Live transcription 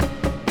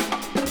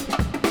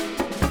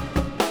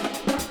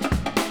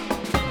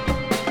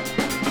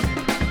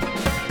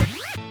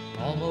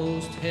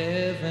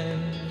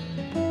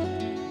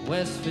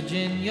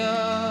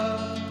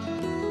Virginia,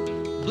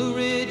 Blue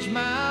Ridge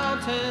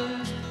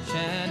Mountains,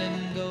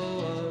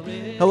 Shenandoah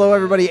River. Hello,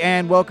 everybody,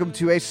 and welcome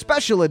to a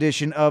special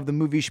edition of the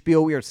Movie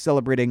Spiel. We are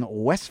celebrating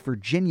West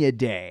Virginia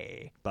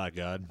Day. By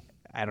God.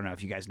 I don't know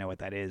if you guys know what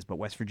that is, but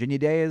West Virginia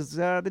Day is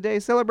the day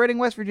celebrating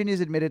West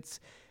Virginia's admittance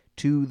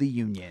to the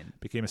Union.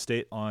 Became a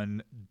state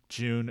on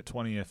June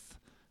 20th,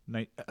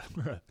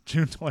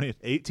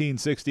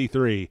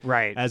 1863.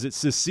 Right. As it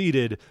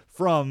seceded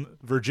from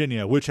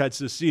Virginia, which had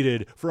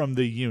seceded from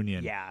the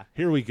Union. Yeah.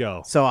 Here we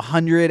go. So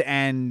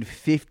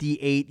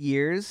 158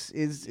 years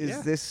is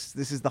Yeah. this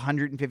is the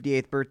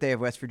 158th birthday of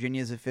West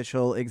Virginia's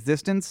official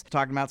existence.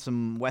 Talking about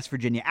some West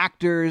Virginia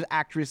actors,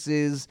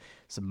 actresses,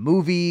 some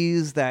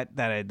movies that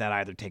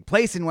either take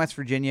place in West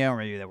Virginia or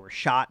maybe that were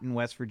shot in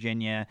West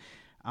Virginia.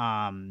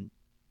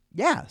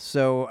 Yeah,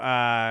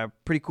 so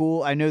pretty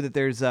cool. I know that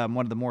there's one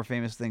of the more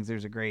famous things.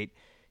 There's a great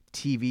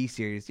TV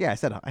series. Yeah, I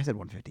said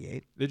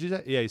 158. Did you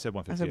say? Yeah, you said I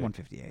 158. said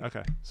 158.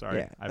 Okay.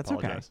 Sorry. Yeah, I that's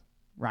apologize. okay.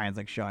 Ryan's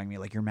like showing me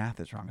like your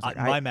math is wrong. It's like,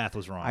 My math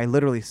was wrong. I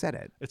literally said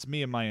it. It's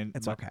me and my...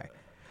 It's okay.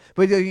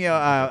 But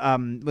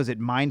was it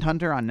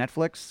Mindhunter on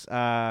Netflix?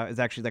 Is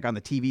actually like on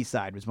the TV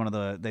side was one of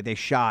the they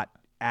shot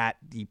at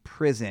the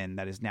prison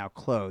that is now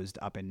closed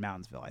up in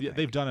Moundsville. I think.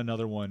 they've done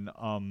another one,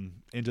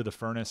 Into the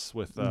Furnace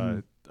with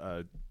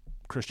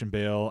Christian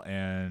Bale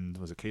and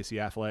was it Casey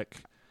Affleck?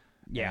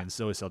 Yeah. And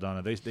Zoe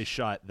Saldana. They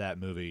shot that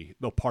movie,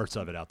 the parts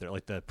of it out there.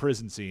 Like the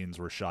prison scenes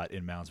were shot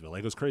in Moundsville.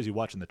 Like it was crazy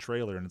watching the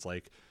trailer, and it's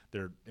like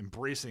they're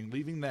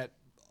leaving that.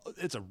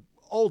 It's a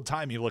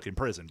old-timey looking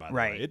prison, by the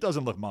way. It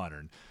doesn't look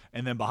modern.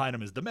 And then behind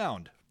them is the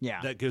mound.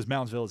 Yeah. That gives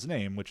Moundsville its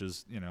name, which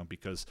is,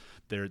 because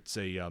it's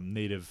a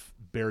native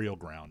burial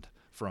ground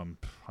from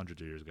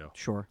hundreds of years ago.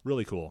 Sure.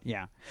 Really cool.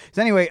 Yeah.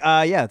 So anyway,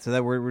 so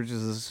that we're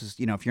just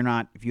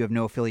if you have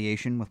no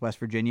affiliation with West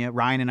Virginia,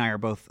 Ryan and I are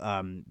both.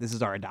 This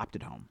is our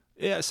adopted home.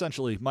 Yeah,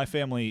 essentially, my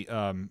family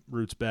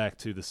roots back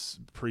to this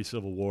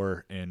pre-Civil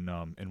War in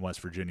West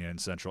Virginia and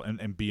Central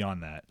and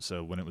beyond that.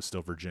 So when it was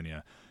still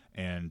Virginia,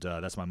 and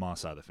that's my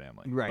mom's side of the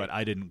family. Right. But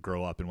I didn't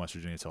grow up in West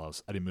Virginia until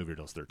I didn't move here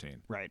until I was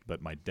 13. Right.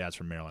 But my dad's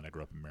from Maryland. I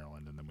grew up in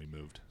Maryland, and then we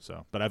moved.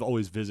 So, but I've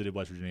always visited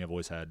West Virginia. I've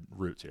always had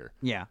roots here.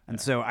 Yeah. And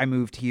so I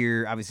moved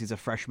here, obviously as a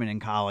freshman in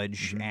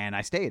college, and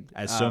I stayed.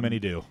 As so many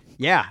do.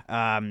 Yeah.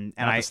 And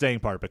Not the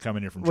staying part, but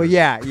coming here from Jersey.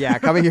 Well, yeah.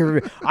 Coming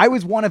here, I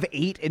was one of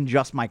 8 in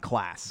just my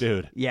class.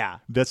 Dude. Yeah.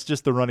 That's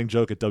just the running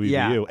joke at WVU.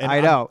 Yeah, and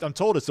I know. I'm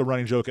told it's the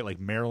running joke at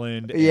like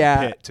Maryland and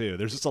Pitt, too.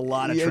 There's just a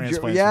lot of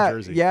transplants from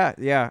Jersey.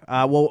 Yeah.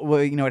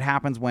 Well, it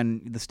happens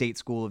when the state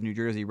school of New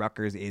Jersey,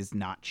 Rutgers, is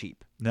not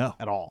cheap. No.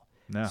 At all.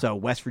 No. So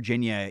West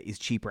Virginia is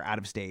cheaper out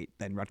of state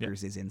than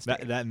Rutgers is in state.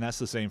 And that's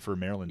the same for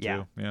Maryland,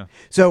 too. Yeah.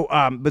 So,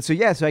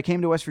 so I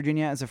came to West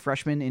Virginia as a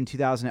freshman in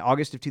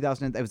August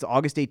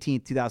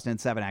 18th,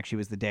 2007, actually,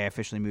 was the day I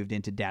officially moved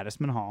into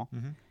Dadisman Hall.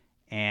 Mm-hmm.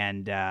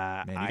 And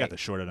man, you got the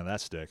short end of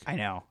that stick. I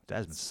know.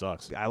 Dadisman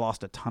sucks. I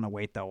lost a ton of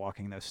weight, though,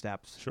 walking those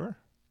steps. Sure.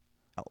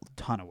 A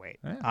ton of weight.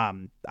 Yeah.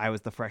 I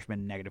was the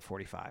freshman negative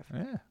 45.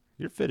 Yeah.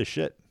 You're fit as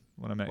shit.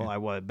 Well, I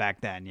was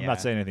back then, yeah. I'm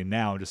not saying anything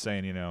now. I'm just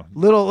saying,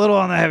 Little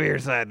on the heavier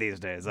side these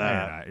days.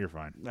 You're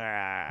fine.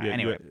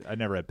 Anyway. I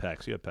never had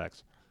pecs. You had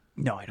pecs.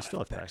 No, I don't still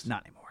have pecs. pecs.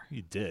 Not anymore.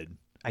 You did.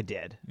 I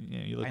did.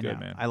 Yeah, you look I good, know.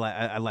 man.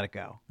 I let it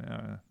go.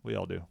 Yeah, we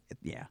all do.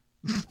 Yeah.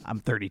 I'm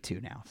 32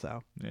 now,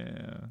 so.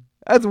 Yeah.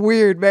 That's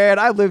weird, man.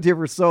 I've lived here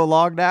for so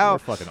long now. You're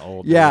fucking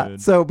old, yeah.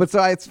 dude. So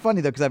it's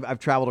funny though because I've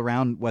traveled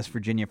around West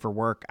Virginia for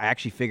work. I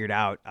actually figured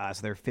out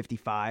so there are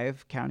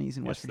 55 counties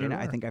in West Virginia.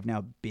 I think I've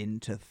now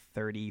been to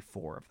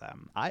 34 of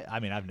them.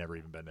 I mean, I've never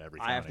even been to every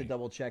county. I have to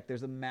double check.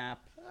 There's a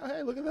map. Oh,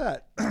 hey, look at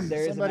that.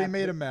 There's Somebody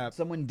made a map.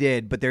 Someone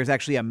did, but there's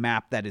actually a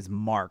map that is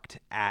marked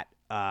at.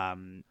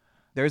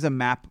 There's a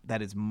map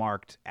that is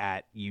marked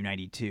at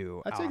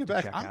U92. I take it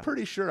back. I'm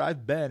pretty sure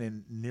I've been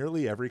in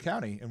nearly every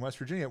county in West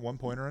Virginia at one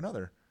point or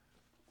another.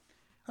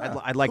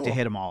 I'd like to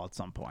hit them all at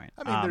some point.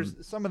 I mean,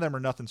 there's some of them are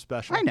nothing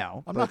special. I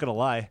know. I'm not going to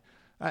lie.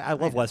 I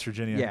love West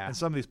Virginia. Yeah. And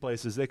some of these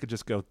places, they could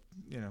just go,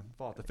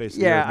 fall off the face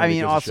of the yeah, earth. I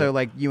mean, also,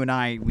 like, you and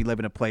I, we live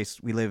in a place,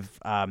 one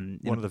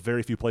of the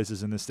very few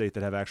places in this state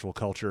that have actual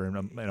culture and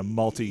a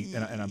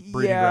breeding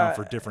ground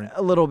for different.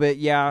 A little bit,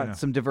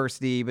 some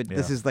diversity, but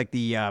this is like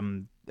the,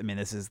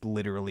 this is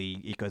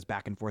literally, it goes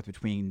back and forth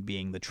between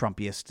being the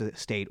Trumpiest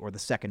state or the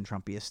second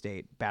Trumpiest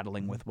state,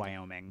 battling with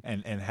Wyoming.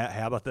 And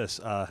how about this?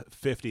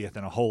 50th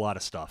and a whole lot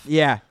of stuff.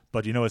 Yeah.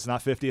 But you know what's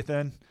not 50th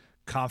in?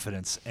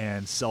 Confidence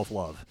and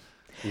self-love.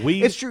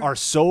 We It's true. are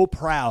so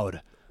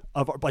proud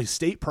of our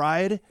state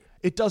pride.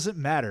 It doesn't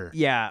matter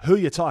who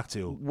you talk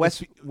to.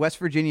 West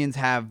Virginians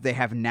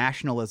have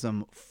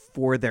nationalism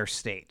for their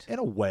state. In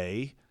a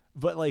way.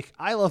 But, like,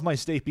 I love my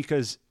state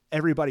because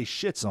everybody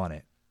shits on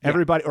it.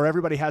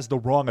 Everybody has the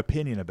wrong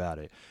opinion about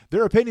it.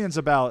 Their opinions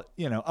about,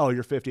 oh,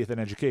 you're 50th in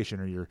education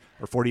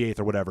or 48th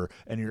or whatever,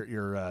 and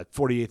you're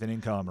 48th in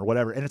income or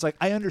whatever. And it's like,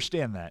 I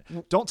understand that.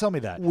 Don't tell me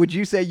that. Would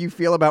you say you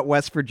feel about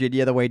West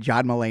Virginia the way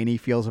John Mulaney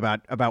feels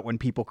about when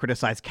people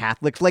criticize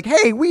Catholics? Like,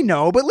 hey, we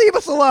know, but leave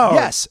us alone.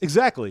 Yes,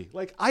 exactly.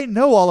 Like, I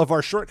know all of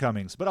our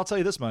shortcomings, but I'll tell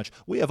you this much.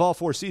 We have all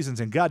 4 seasons,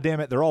 and goddamn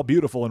it, they're all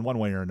beautiful in one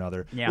way or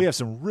another. Yeah. We have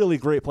some really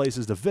great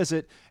places to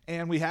visit,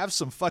 and we have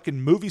some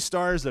fucking movie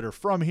stars that are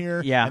from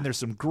here. Yeah. And there's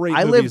some great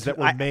movies that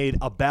were made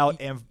about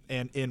and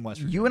in West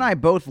Virginia. You and I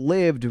both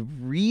lived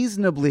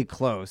reasonably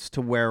close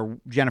to where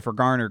Jennifer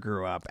Garner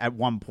grew up at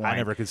one point. I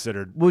never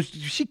considered. Was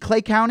she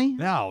Clay County?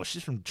 No,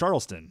 she's from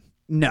Charleston.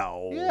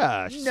 No.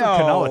 Yeah, she's from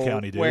Kanawha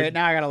County, dude. Wait,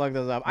 now I gotta look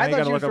this up. I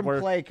thought she was from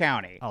Clay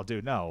County. Oh,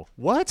 dude, no.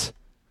 What?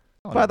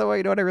 By the way,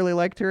 you know what I really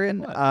liked her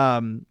in?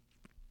 And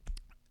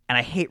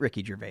I hate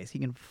Ricky Gervais. He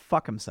can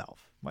fuck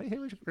himself. Why do you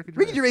hate Ricky Gervais?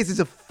 Ricky Gervais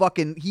is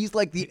he's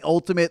like the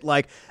ultimate,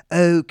 like,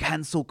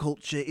 cancel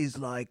culture is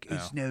like,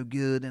 it's no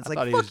good. And it's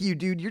like, fuck you,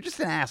 dude. You're just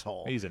an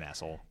asshole. He's an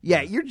asshole.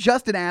 Yeah, you're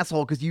just an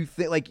asshole because you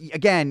think, like,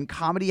 again,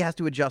 comedy has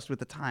to adjust with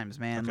the times,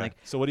 man. Okay. Like,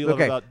 so what do you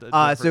love about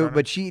Jennifer Garner?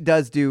 But she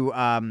does do,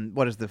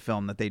 what is the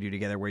film that they do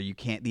together where you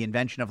can't, The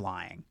Invention of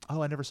Lying.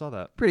 Oh, I never saw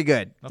that. Pretty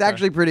good. It's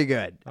actually pretty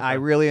good. Okay. I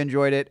really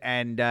enjoyed it,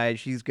 and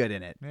she's good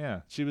in it.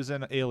 Yeah, she was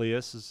in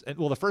Alias.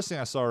 Well, the first thing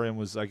I saw her in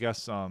was, I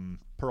guess,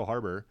 Pearl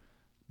Harbor.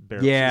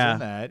 Barely. Yeah. She's in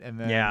that, and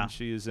then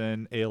she's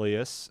in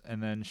Alias,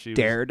 and then she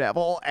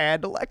Daredevil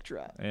and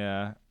Elektra.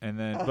 Yeah, and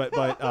then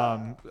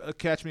but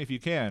Catch Me If You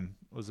Can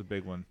was a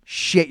big one.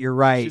 Shit, you're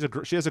right.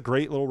 She has a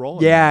great little role.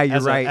 In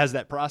you're right. As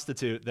that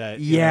prostitute that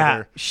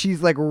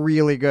she's like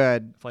really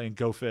good playing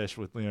Go Fish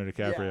with Leonardo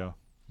DiCaprio. Yeah.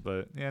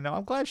 But no,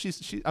 I'm glad she's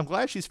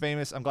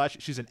famous. I'm glad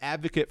she's an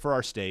advocate for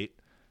our state.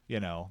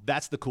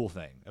 That's the cool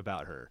thing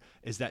about her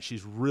is that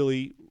she's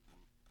really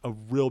a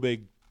real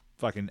big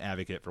fucking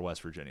advocate for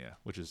West Virginia,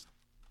 which is.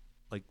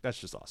 Like, that's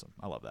just awesome.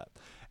 I love that.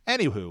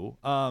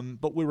 Anywho,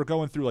 but we were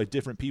going through, like,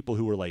 different people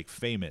who were, like,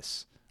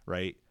 famous,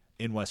 right,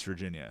 in West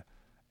Virginia.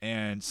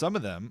 And some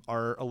of them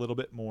are a little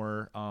bit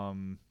more,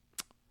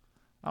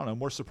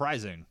 more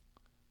surprising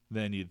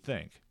than you'd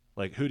think.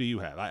 Like, who do you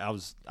have?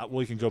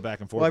 We can go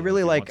back and forth.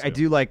 Well, I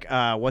do like,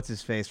 what's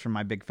his face from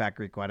My Big Fat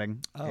Greek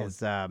Wedding? Oh, is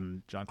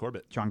John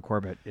Corbett. John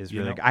Corbett is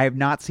really I have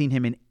not seen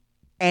him in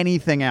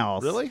anything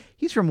else. Really?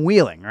 He's from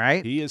Wheeling,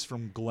 right? He is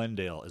from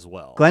Glendale as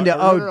well. Glendale.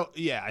 No.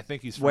 Yeah, I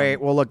think he's from. Wait,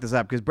 we'll look this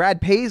up because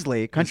Brad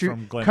Paisley, country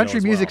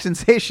music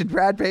sensation,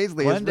 Brad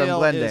Paisley is from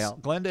Glendale.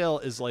 Glendale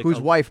is like whose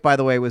wife, by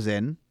the way, was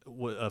in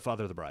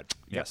Father of the Bride.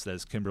 Yes,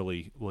 that's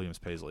Kimberly Williams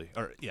Paisley.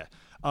 Or yeah.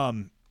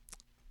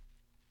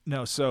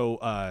 No,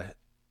 so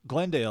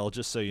Glendale,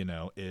 just so you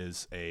know,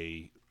 is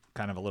a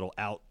kind of a little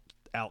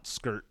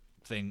outskirt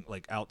thing,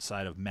 like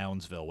outside of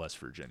Moundsville, West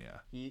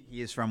Virginia. He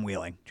is from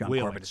Wheeling. John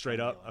Wheeling, Corbett straight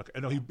up. Okay.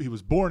 No, he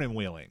was born in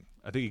Wheeling.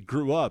 I think he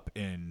grew up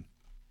in.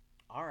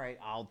 All right,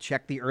 I'll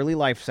check the early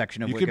life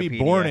section of Wikipedia. You could be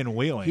born in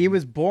Wheeling. He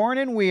was born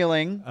in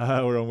Wheeling.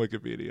 We're on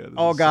Wikipedia.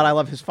 Oh, God, I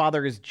love his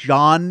father is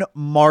John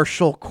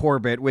Marshall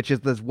Corbett, which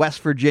is as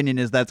West Virginian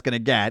as that's going to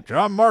get.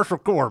 John Marshall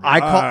Corbett.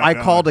 I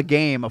called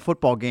a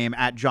football game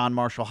at John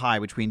Marshall High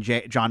between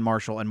John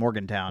Marshall and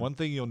Morgantown. One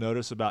thing you'll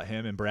notice about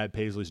him and Brad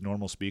Paisley's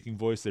normal speaking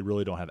voice, they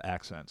really don't have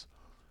accents.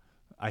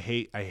 I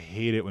hate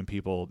it when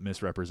people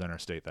misrepresent our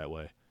state that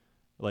way.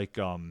 Like,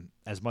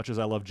 as much as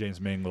I love James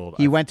Mangold.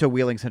 He went to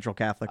Wheeling Central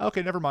Catholic.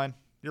 Okay, never mind.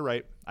 You're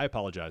right. I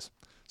apologize.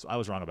 So I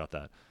was wrong about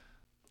that.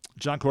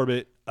 John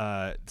Corbett,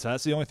 so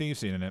that's the only thing you've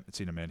seen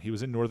him in. He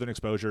was in Northern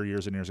Exposure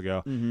years and years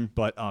ago. Mm-hmm.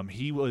 But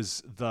he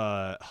was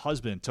the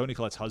husband, Toni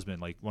Collette's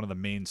husband, like one of the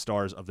main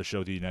stars of the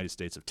show The United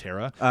States of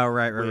Terra. Oh,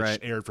 right. Which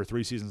aired for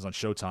 3 seasons on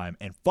Showtime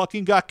and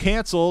fucking got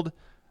canceled.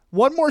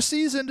 One more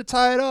season to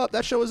tie it up.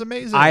 That show was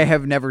amazing. I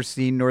have never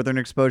seen Northern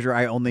Exposure.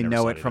 I only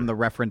know it from the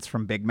reference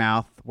from Big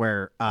Mouth,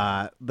 where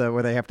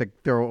where they have to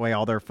throw away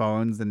all their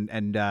phones,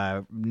 and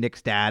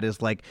Nick's dad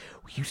is like,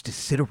 we used to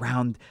sit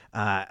around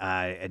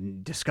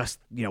and discuss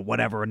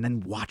whatever, and then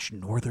watch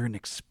Northern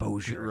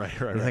Exposure. Right.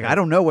 He's like, I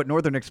don't know what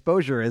Northern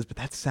Exposure is, but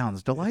that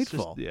sounds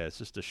delightful. It's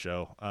just a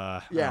show.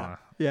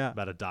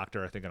 About a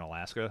doctor, I think, in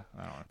Alaska.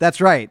 I don't know.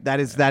 That's right. That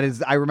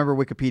is. I remember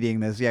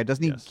Wikipediaing this. Yeah,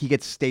 doesn't he? Yes. He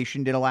gets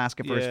stationed in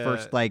Alaska for his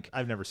first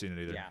I've never seen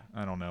it either. Yeah.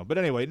 I don't know. But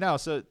anyway,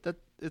 so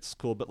it's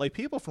cool. But like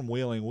people from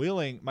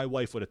Wheeling, my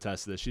wife would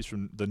attest to this. She's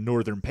from the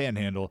Northern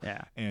Panhandle.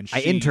 Yeah. And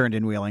I interned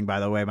in Wheeling, by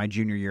the way, my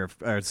junior year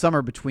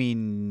summer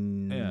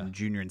between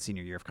junior and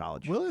senior year of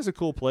college. Wheeling's a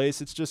cool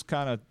place. It's just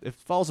kind of it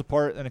falls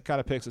apart and it kind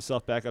of picks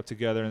itself back up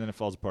together and then it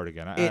falls apart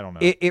again. I don't know.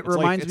 It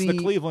reminds me. It's the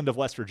Cleveland of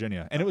West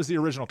Virginia, and it was the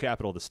original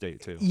capital of the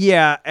state too.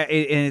 Yeah,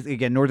 and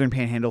again, Northern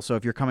Panhandle. So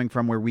if you're coming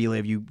from where we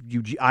live, you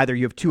either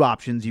you have 2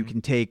 options. You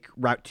can take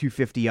Route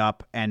 250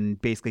 up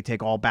and basically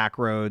take all back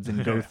roads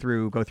and go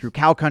through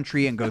cow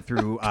country and go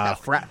through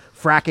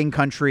fracking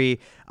country.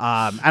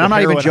 And I'm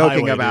not even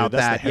joking about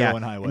that. Yeah,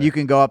 and you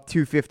can go up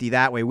 250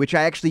 that way, which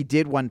I actually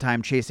did one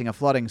time chasing a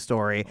flooding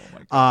story. Oh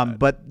my God.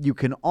 But you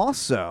can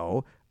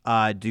also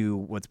do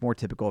what's more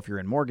typical if you're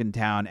in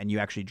Morgantown and you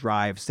actually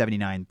drive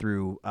 79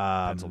 through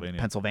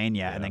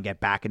Pennsylvania and then get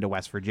back into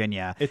West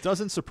Virginia. It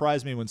doesn't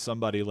surprise me when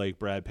somebody like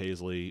Brad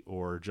Paisley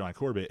or John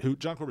Corbett, who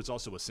John Corbett's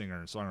also a singer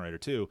and songwriter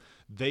too,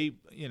 they,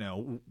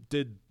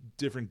 did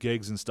different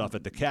gigs and stuff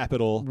at the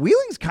Capitol.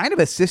 Wheeling's kind of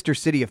a sister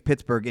city of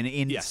Pittsburgh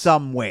in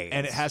some ways.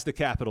 And it has the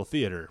Capitol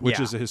Theater, which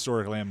is a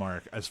historic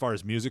landmark as far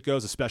as music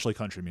goes, especially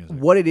country music.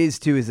 What it is,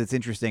 too, is it's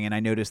interesting, and I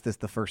noticed this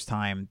the first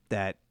time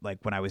that, like,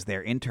 when I was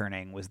there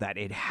interning, was that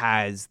it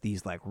has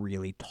these, like,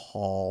 really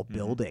tall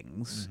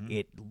buildings.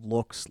 It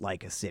looks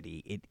like a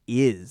city. It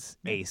is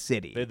a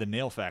city. They had the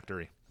nail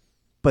factory.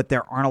 But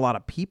there aren't a lot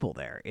of people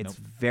there. It's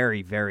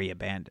very, very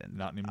abandoned.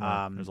 Not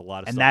anymore. There's a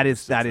lot of and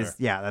stuff. that is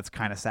that's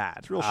kind of sad.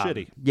 It's real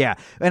shitty. Yeah,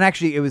 and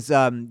actually, it was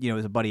it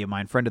was a buddy of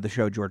mine, friend of the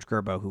show, George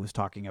Gerbo, who was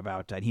talking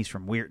about. And he's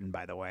from Weirton,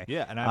 by the way.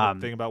 Yeah, and I have a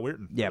thing about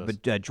Weirton. Yeah,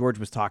 but George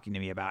was talking to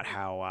me about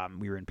how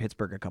we were in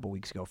Pittsburgh a couple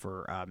weeks ago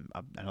for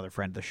another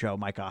friend of the show,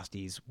 Mike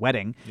Oste's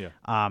wedding. Yeah.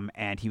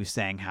 And he was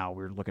saying how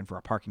we were looking for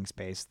a parking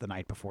space the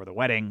night before the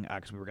wedding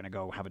because we were going to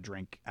go have a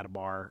drink at a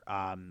bar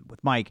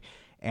with Mike.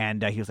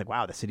 And he was like,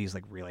 wow, the city's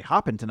like really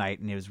hopping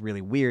tonight. And it was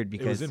really weird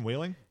because... It was in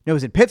Wheeling? No, it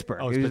was in Pittsburgh.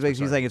 Oh, He's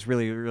like, it's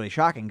really, really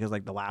shocking because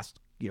like the last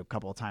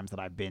couple of times that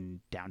I've been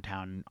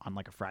downtown on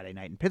like a Friday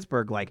night in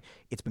Pittsburgh, like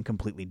it's been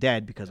completely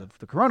dead because of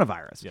the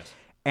coronavirus. Yes.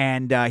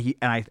 And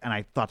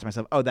I thought to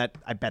myself, I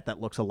bet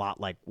that looks a lot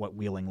like what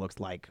Wheeling looks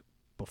like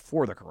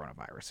before the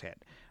coronavirus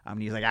hit. And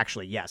he's like,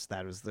 actually, yes,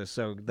 that was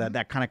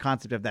that kind of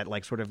concept of that,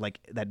 like, sort of like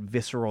that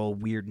visceral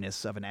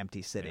weirdness of an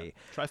empty city.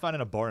 Yeah. Try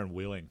finding a bar in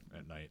Wheeling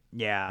at night.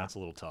 Yeah. That's a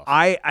little tough.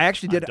 I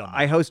actually did.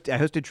 I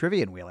hosted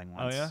trivia in Wheeling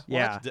once. Oh,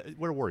 yeah? Yeah.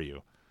 Where were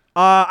you?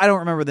 I don't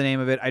remember the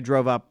name of it. I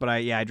drove up, but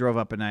I drove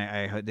up and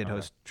I did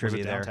host trivia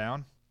was it there.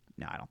 Downtown?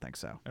 No, I don't think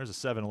so. There's a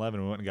 7-Eleven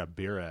we went and got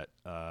beer at,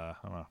 I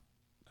don't know,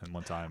 and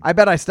one time. I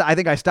bet I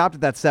think I stopped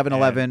at that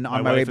 7-Eleven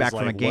on my way back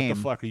from a game. What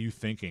the fuck are you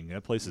thinking?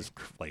 That place is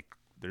like...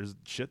 There's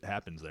shit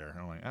happens there.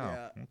 I'm like,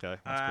 okay,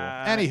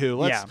 that's cool. Anywho,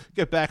 let's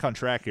get back on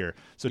track here.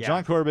 So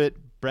John Corbett,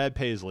 Brad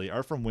Paisley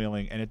are from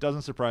Wheeling, and it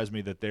doesn't surprise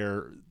me that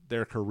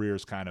their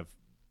careers kind of,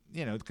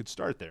 could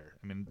start there.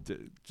 I mean,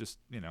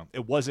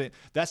 it wasn't.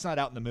 That's not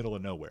out in the middle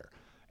of nowhere.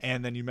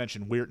 And then you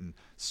mentioned Weirton.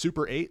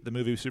 Super 8, the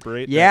movie Super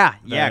 8. Yeah,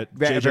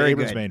 J.J. very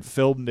Abrams good.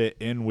 filmed it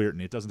in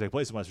Weirton. It doesn't take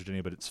place in West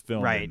Virginia, but it's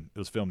filmed. Right. It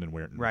was filmed in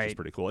Weirton, right. which is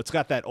pretty cool. It's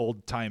got that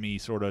old timey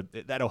sort of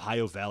that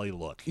Ohio Valley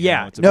look.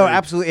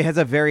 Absolutely. It has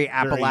a very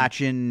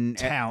Appalachian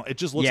town. It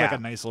just looks like a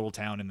nice little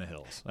town in the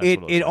hills.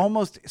 It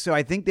almost. So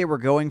I think they were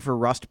going for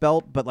Rust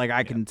Belt, but like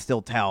I can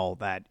still tell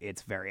that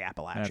it's very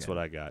Appalachian. That's what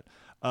I got.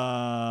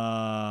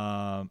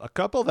 A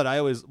couple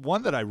that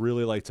one that I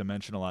really like to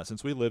mention a lot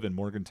since we live in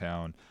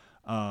Morgantown.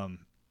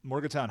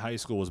 Morgantown High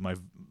School was my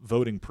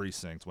voting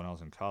precinct when I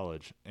was in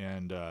college,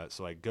 and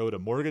so I go to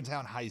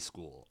Morgantown High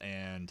School,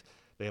 and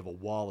they have a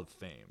wall of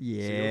fame.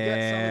 Yeah. So you'll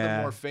get some of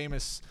the more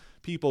famous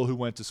people who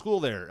went to school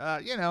there.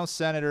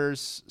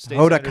 Senators, state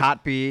Hoda senators.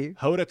 Kotb.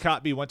 Hoda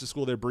Kotb went to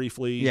school there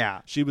briefly.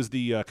 Yeah. She was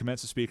the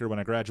commencement speaker when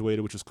I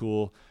graduated, which was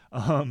cool.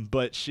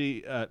 But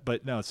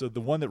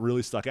the one that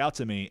really stuck out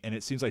to me, and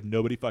it seems like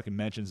nobody fucking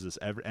mentions this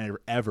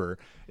ever,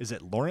 is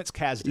that Lawrence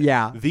Kasdan.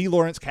 Yeah. The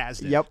Lawrence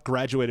Kasdan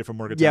graduated from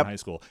Morgantown High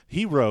School.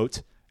 He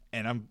wrote,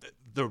 and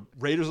the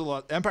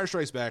Empire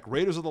Strikes Back,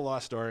 Raiders of the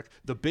Lost Ark,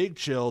 The Big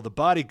Chill, The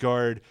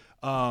Bodyguard,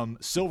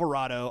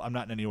 Silverado. I'm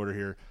not in any order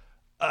here.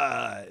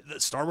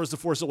 Star Wars: The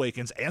Force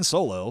Awakens and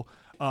Solo.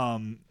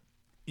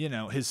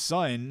 His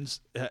sons,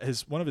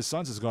 one of his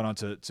sons has gone on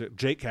to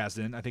Jake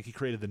Kasdan. I think he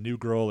created the New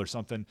Girl or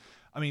something.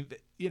 I mean,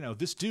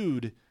 this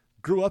dude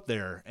grew up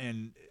there,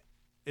 and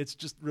it's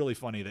just really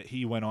funny that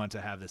he went on to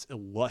have this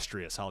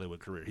illustrious Hollywood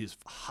career. He's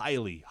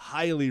highly,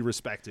 highly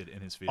respected in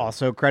his field.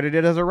 Also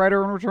credited as a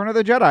writer in Return of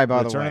the Jedi, by the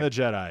way. Return of the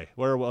Jedi.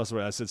 Where else?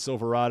 I said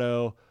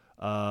Silverado.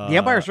 The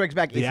Empire Strikes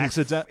Back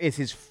is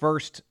his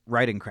first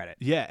writing credit.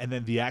 Yeah, and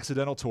then The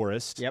Accidental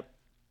Tourist. Yep.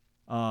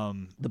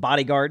 The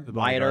Bodyguard,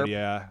 Wyatt Earp.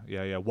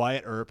 Yeah.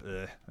 Wyatt Earp.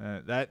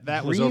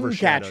 That was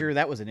overshadowed. Dreamcatcher.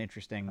 That was an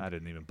interesting. I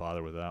didn't even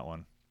bother with that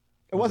one.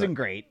 It wasn't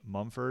great.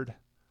 Mumford.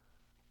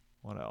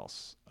 What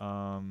else?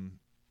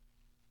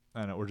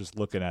 I know we're just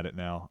looking at it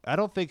now. I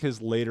don't think his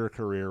later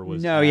career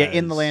was. No,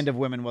 In the Land of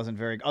Women wasn't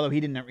very. Although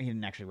he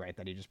didn't actually write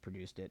that. He just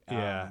produced it.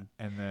 Yeah,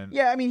 and then.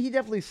 Yeah, I mean, he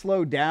definitely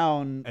slowed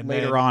down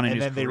later on in his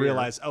career. And then they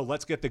realized,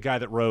 let's get the guy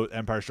that wrote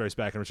Empire Strikes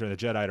Back and Return of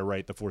the Jedi to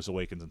write The Force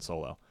Awakens and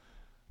Solo.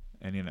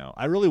 And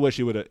I really wish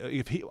he would have.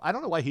 I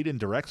don't know why he didn't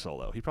direct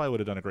Solo. He probably would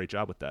have done a great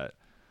job with that.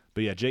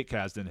 But yeah, Jake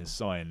Kasdan, his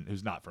son,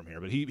 who's not from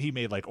here, but he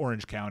made like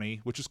Orange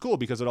County, which is cool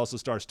because it also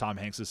stars Tom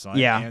Hanks' son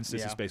and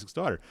Sissy Spacek's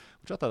daughter,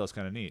 which I thought was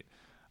kind of neat.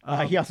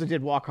 He also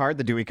did Walk Hard,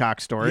 the Dewey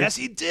Cox story. Yes,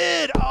 he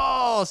did.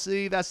 Oh,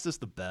 see, that's just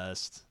the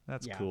best.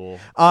 That's cool.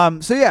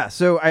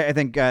 So I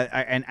think,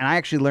 and I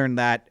actually learned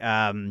that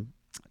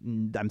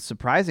I'm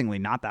surprisingly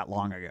not that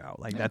long ago.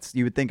 Like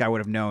you would think I would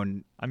have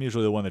known. I'm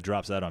usually the one that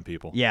drops that on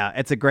people. Yeah,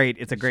 it's a great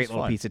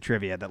little fun. piece of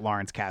trivia that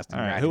Lawrence Kasdan. All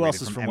right, who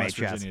else is from West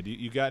Virginia?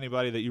 You got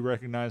anybody that you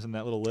recognize in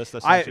that little list?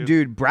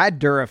 Dude, Brad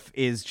Dourif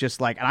is just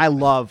like, and I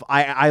love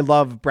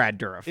Brad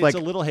Dourif. It's a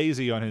little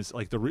hazy on his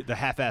the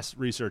half-assed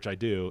research I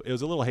do. It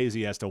was a little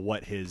hazy as to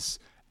what his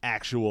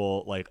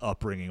actual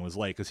upbringing was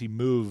like, because he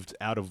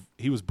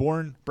was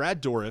born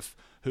Brad Dourif,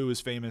 who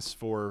is famous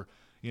for.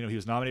 He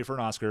was nominated for an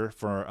Oscar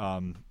for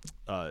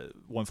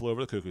One Flew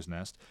Over the Cuckoo's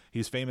Nest.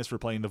 He's famous for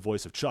playing the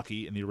voice of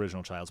Chucky in the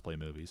original Child's Play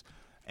movies.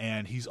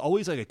 And he's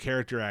always like a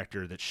character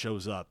actor that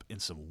shows up in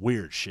some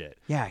weird shit.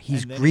 Yeah,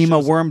 he's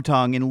Grima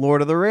Wormtongue in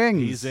Lord of the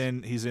Rings. He's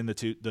in the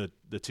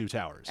Two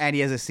Towers. And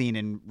he has a scene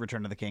in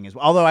Return of the King as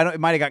well. Although it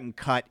might have gotten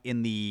cut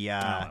in the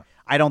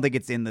I don't think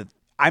it's in the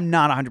I'm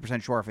not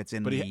 100% sure if it's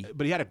in but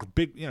he had a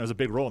big, it was a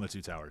big role in the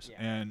Two Towers.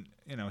 Yeah. And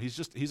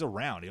he's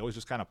around. He always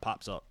just kind of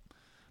pops up.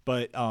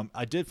 But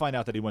I did find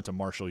out that he went to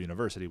Marshall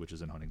University, which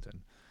is in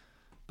Huntington.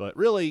 But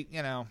really,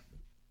 I don't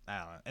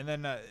know. And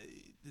then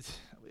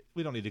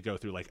we don't need to go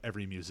through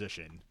every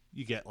musician.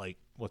 You get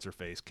what's her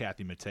face,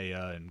 Kathy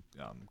Mattea and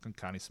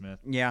Connie Smith.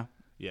 Yeah,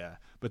 yeah.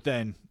 But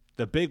then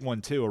the big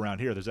one too around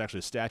here, there's actually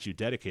a statue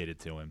dedicated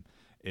to him.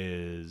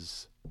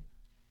 Is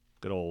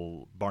good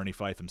old Barney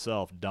Fife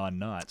himself, Don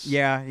Knotts.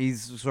 Yeah,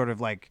 he's sort of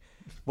like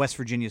West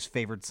Virginia's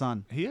favored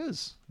son. He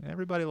is.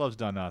 Everybody loves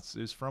Don Knotts.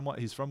 He's from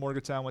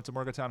Morgantown, went to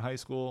Morgantown High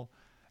School.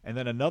 And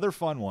then another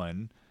fun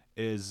one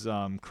is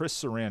Chris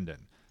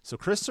Sarandon. So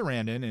Chris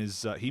Sarandon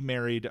is he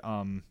married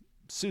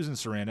Susan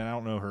Sarandon. I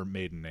don't know her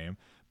maiden name,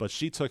 but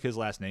she took his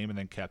last name and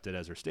then kept it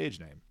as her stage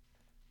name.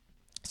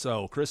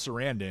 So Chris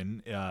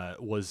Sarandon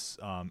was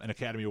an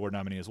Academy Award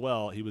nominee as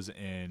well. He was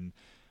in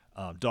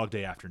Dog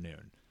Day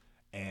Afternoon,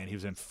 and he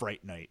was in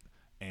Fright Night.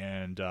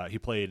 And he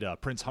played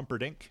Prince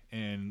Humperdinck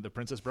in The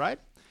Princess Bride.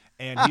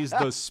 And he's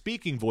the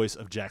speaking voice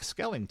of Jack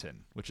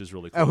Skellington, which is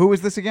really cool. Oh, who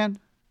was this again?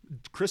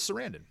 Chris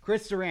Sarandon.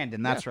 Chris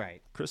Sarandon, that's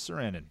right. Chris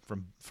Sarandon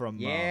from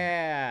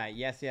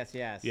yes.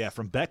 Yeah,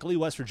 from Beckley,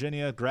 West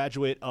Virginia,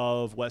 graduate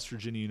of West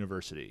Virginia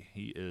University.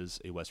 He is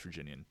a West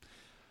Virginian.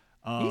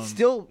 He's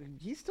still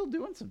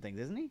doing some things,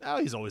 isn't he? Oh,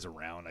 he's always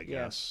around, I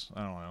guess.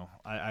 Yeah. I don't know.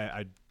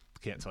 I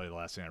can't tell you the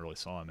last thing I really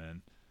saw him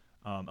in.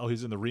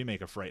 He's in the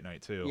remake of Fright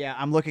Night too. Yeah,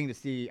 I'm looking to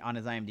see on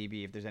his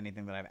IMDb if there's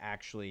anything that I've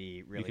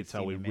actually really. You could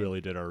tell we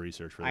really did our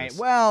research for this.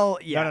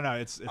 Yeah. No.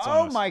 It's.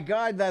 Oh my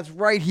God, that's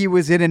right. He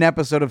was in an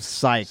episode of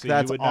Psych. See,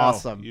 that's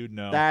awesome. You'd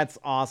know. That's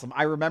awesome.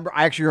 I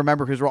actually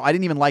remember his role. I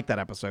didn't even like that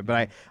episode,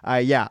 but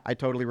I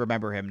totally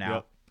remember him now.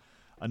 Yep.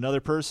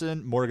 Another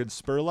person, Morgan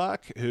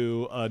Spurlock,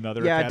 who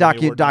another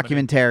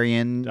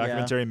documentarian.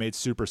 Documentary made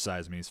Super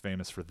Size Me. He's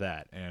famous for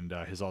that, and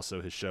his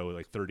show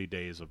 30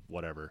 Days of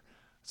whatever.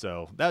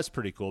 So that's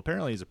pretty cool.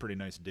 Apparently, he's a pretty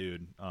nice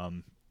dude.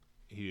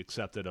 He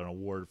accepted an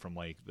award from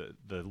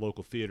the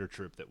local theater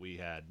troupe that we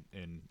had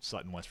in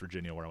Sutton, West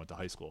Virginia, where I went to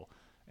high school.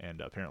 And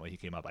apparently, he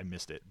came up. I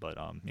missed it, but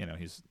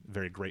he's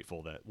very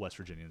grateful that West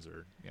Virginians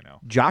are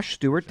Josh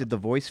Stewart did the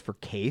voice for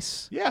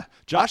Case. Yeah,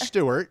 Josh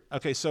Stewart.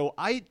 Okay, so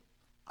I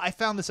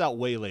found this out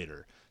way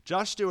later.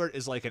 Josh Stewart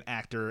is an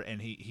actor,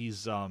 and he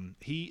is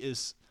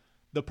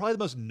probably the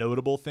most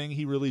notable thing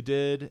he really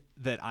did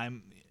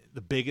the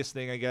biggest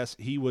thing, I guess.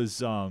 He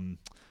was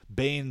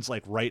Bane's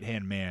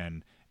right-hand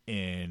man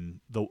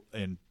in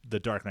the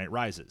Dark Knight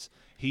Rises.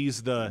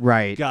 He's the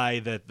guy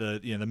that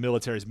the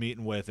military's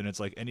meeting with, and it's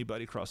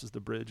anybody crosses the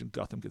bridge and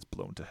Gotham gets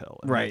blown to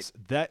hell. And right.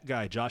 That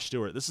guy, Josh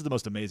Stewart, this is the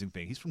most amazing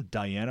thing. He's from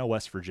Diana,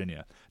 West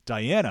Virginia.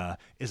 Diana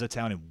is a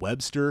town in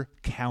Webster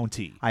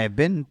County. I have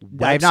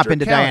not been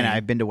to Diana.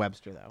 I've been to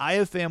Webster, though. I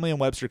have family in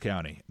Webster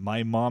County.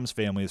 My mom's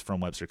family is from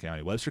Webster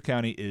County. Webster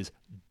County is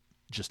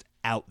just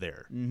out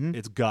there. Mm-hmm.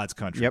 It's God's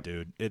country,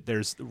 dude.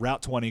 There's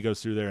Route 20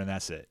 goes through there, and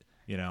that's it.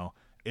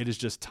 It is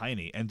just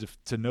tiny. And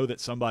to know that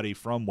somebody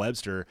from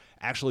Webster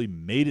actually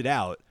made it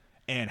out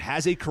and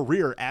has a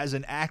career as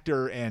an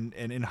actor and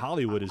in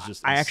Hollywood is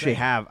just insane.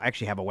 I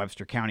actually have a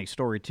Webster County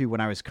story too.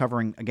 When I was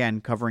covering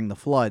the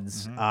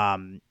floods,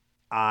 mm-hmm.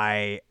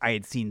 I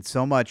had seen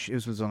so much.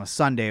 It was on a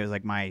Sunday. It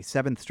was my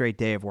 7th straight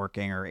day of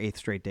working, or 8th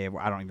straight day of,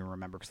 I don't even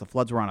remember, because the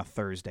floods were on a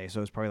Thursday, so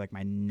it was probably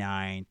my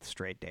 9th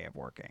straight day of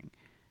working.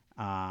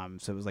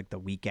 So it was the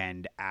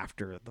weekend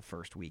after the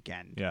first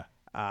weekend. Yeah.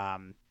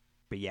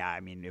 But yeah,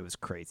 it was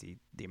crazy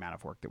the amount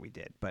of work that we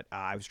did. But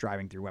I was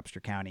driving through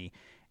Webster County,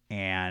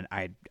 and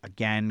I'd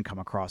again come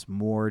across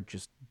more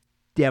just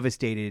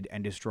devastated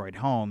and destroyed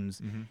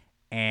homes. Mm-hmm.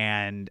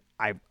 And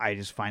I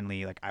just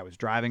finally, I was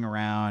driving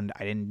around.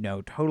 I didn't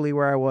know totally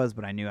where I was,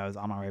 but I knew I was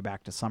on my way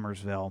back to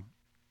Somersville.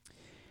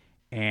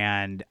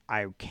 And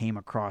I came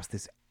across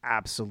this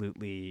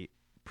absolutely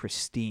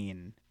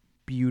pristine,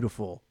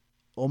 beautiful,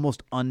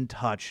 almost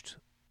untouched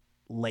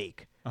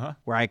lake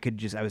where I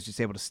was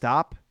just able to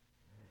stop,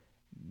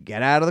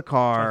 get out of the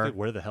car. I don't think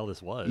where the hell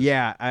this was.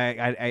 Yeah,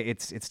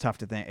 it's tough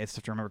to think. It's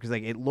tough to remember because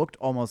it looked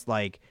almost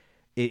like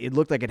it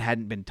looked like it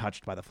hadn't been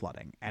touched by the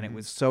flooding, and mm-hmm. It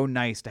was so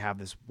nice to have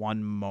this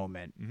one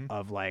moment mm-hmm.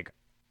 of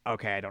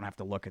okay, I don't have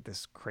to look at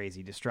this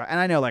crazy destruction. And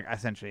I know, like,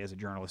 essentially as a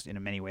journalist,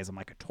 in many ways, I'm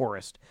like a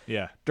tourist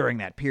Yeah. during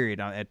that period,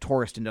 a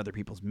tourist into other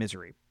people's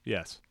misery.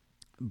 Yes.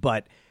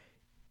 But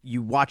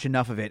you watch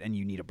enough of it and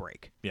you need a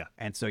break. Yeah.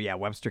 And so, yeah,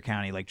 Webster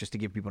County, like, just to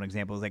give people an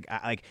example, is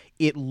like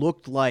it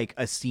looked like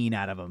a scene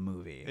out of a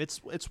movie. It's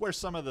where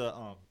some of the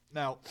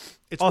now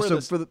it's Also,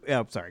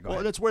 where sorry, go well,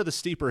 ahead. that's where the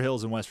steeper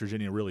hills in West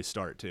Virginia really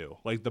start too.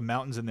 Like the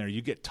mountains in there,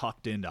 you get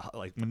tucked into.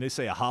 Like when they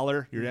say a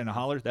holler, you're in a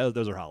holler.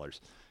 Those are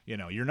hollers. You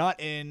know, you're not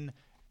in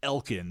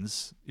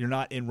Elkins. You're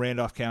not in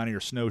Randolph County or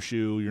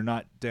Snowshoe. You're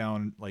not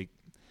down like.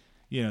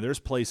 You know, there's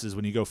places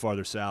when you go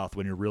farther south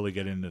when you're really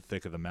getting into the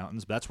thick of the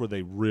mountains. That's where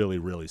they really,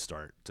 really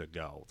start to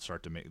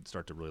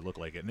really look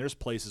like it. And there's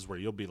places where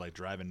you'll be like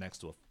driving next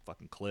to a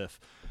fucking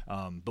cliff.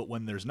 But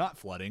when there's not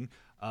flooding,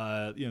 you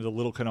know, the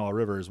Little Kanawha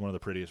River is one of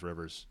the prettiest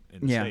rivers in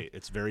the state.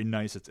 It's very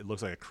nice. It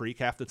looks like a creek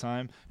half the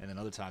time, and then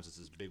other times it's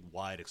this big,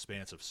 wide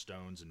expanse of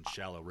stones and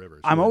shallow rivers.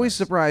 I'm Really always nice.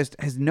 surprised.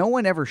 Has no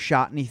one ever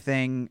shot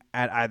anything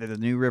at either the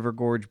New River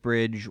Gorge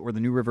Bridge or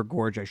the New River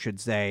Gorge, I should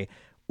say,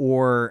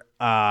 or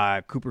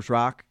Cooper's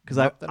Rock?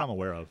 Not that I'm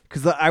aware of.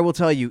 Because I will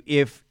tell you,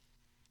 if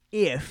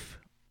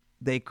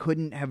they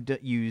couldn't have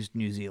used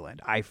New Zealand,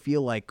 I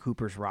feel like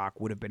Cooper's Rock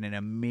would have been an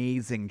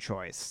amazing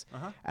choice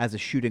as a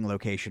shooting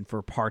location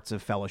for parts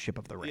of Fellowship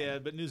of the Ring. Yeah,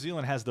 but New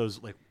Zealand has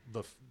those like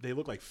they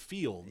look like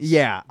fields.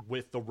 Yeah.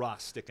 With the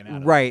rocks sticking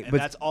out. Right, of them. And but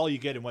that's all you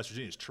get in West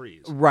Virginia is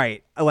trees.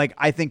 Right. Like,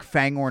 I think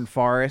Fangorn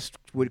Forest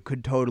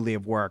could totally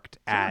have worked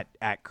at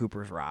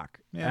Cooper's Rock.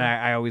 Yeah. And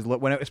I always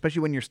look,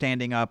 especially when you're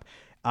standing up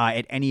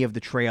at any of the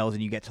trails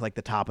and you get to like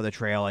the top of the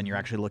trail and you're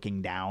actually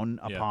looking down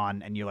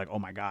upon, and you're like, oh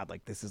my God,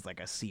 like this is like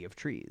a sea of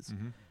trees.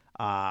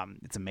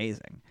 It's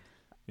amazing.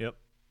 Yep.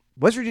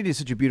 West Virginia is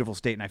such a beautiful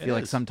state, and I feel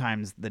like is.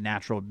 sometimes the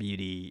natural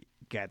beauty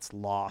gets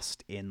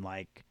lost in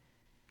like,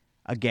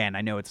 again,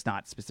 I know it's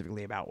not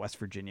specifically about West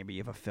Virginia, but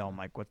you have a film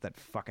like, what's that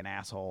fucking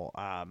asshole,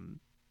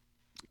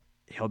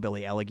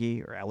 Hillbilly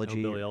Elegy or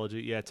Elegy? Hillbilly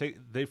Elegy. Yeah,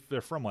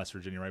 they're from West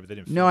Virginia, right? But they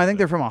didn't. No, film I think it.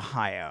 they're from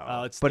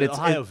Ohio. It's but the it's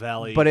Ohio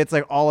Valley. But it's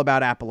like all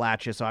about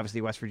Appalachia, so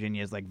obviously West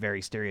Virginia is like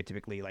very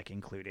stereotypically like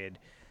included.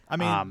 I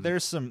mean,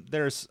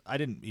 there's I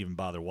didn't even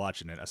bother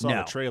watching it. I saw No.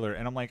 the trailer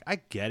and I'm like, I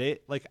get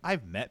it. Like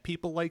I've met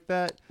people like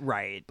that.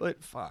 Right.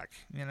 But fuck,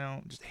 you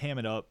know, just ham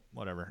it up,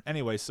 whatever.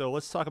 Anyway, so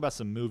let's talk about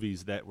some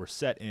movies that were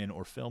set in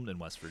or filmed in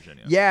West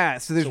Virginia. Yeah,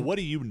 so there's So what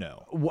do you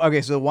know?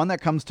 okay, so the one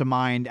that comes to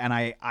mind, and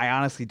I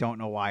honestly don't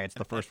know why it's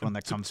the first one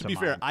that comes to To be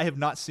mind. fair, I have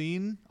not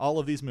seen all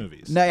of these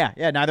movies. No,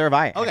 yeah, neither have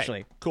I, Okay,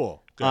 actually.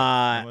 cool. Good.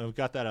 We've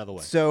got that out of the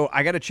way. So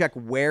I got to check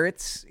where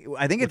it's.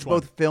 I think it's Which one?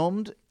 both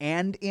filmed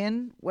and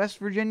in West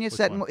Virginia.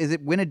 Set in, one? is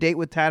it Win a Date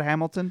with Tad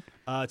Hamilton?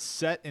 It's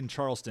set in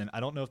Charleston. I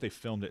don't know if they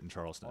filmed it in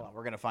Charleston. Well,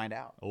 we're gonna find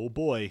out. Oh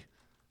boy.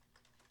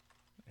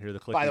 Hear the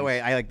click. By the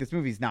way, I like this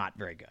movie's not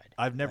very good.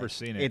 I've never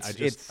seen it.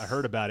 I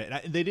heard about it.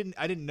 And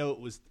I didn't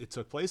know it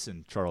took place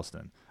in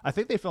Charleston. I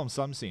think they filmed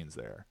some scenes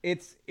there.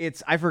 It's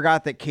I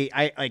forgot that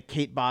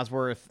Kate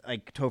Bosworth,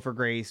 like Topher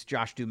Grace,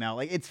 Josh Duhamel,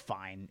 like it's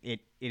fine.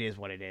 It is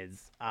what it is.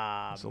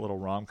 It's a little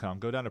rom-com.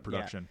 Go down to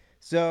production. Yeah.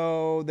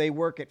 So they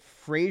work at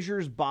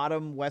Fraser's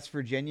Bottom, West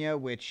Virginia,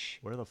 which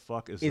Where the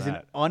fuck is is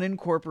that? an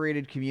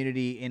unincorporated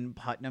community in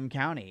Putnam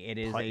County. It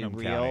is Putnam a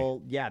real,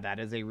 County. yeah, that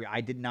is a real,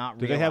 I did not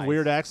Do realize. they have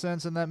weird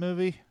accents in that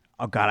movie?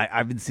 Oh God,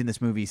 I've been seeing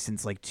this movie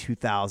since like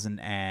 2000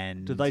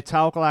 and. Did they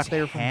talk like they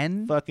were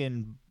 10? from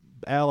fucking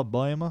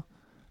Alabama?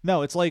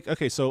 No, it's like,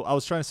 okay, so I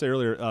was trying to say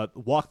earlier,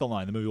 Walk the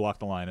Line, the movie Walk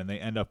the Line, and they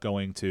end up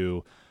going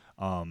to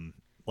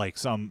like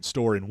some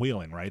store in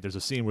Wheeling, right? There's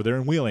a scene where they're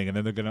in Wheeling, and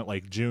then they're gonna,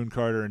 like, June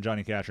Carter and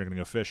Johnny Cash are gonna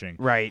go fishing,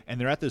 Right. And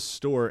they're at this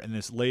store, and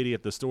this lady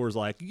at the store is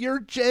like,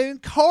 "You're June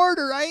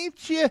Carter,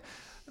 ain't you,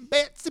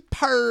 Betsy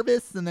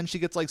Purvis?" And then she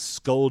gets like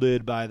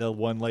scolded by the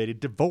one lady.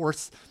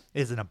 "Divorce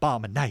is an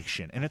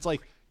abomination," and it's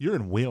like, you're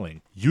in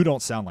Wheeling, you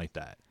don't sound like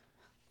that.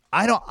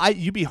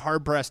 You'd be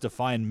hard pressed to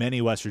find many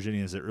West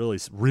Virginians that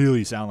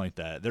really sound like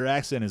that. Their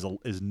accent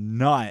is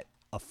not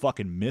a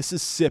fucking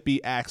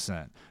Mississippi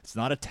accent. It's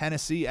not a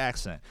Tennessee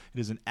accent. It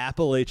is an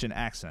Appalachian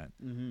accent.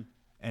 Mm-hmm.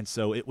 And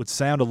so it would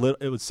sound a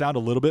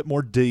little bit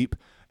more deep,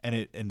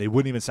 and they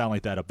wouldn't even sound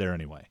like that up there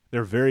anyway.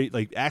 They're very,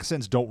 like,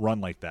 accents don't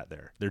run like that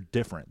there. They're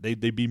different.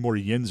 They'd be more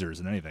yinzers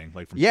than anything,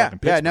 like from fucking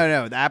Pittsburgh.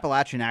 no. The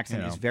Appalachian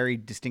accent You know. is very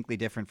distinctly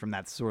different from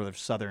that sort of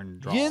southern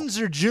drawl. Yins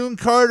are June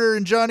Carter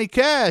and Johnny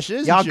Cash,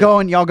 isn't Y'all you?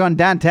 going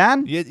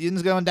downtown?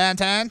 Yins going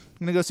downtown?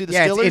 Gonna go see the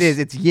Yeah, Stillers? it is.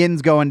 It's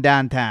Yins going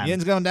downtown.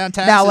 Yins going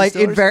downtown? Now, see like the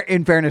Stillers?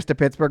 in fairness to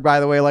Pittsburgh, by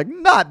the way, like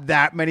not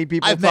that many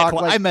people I've talk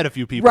like. met a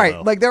few people, Right,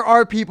 though. like there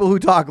are people who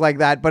talk like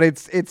that, but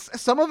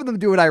it's some of them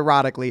do it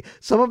ironically.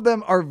 Some of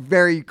them are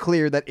very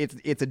clear that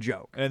it's a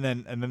joke. And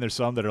then there's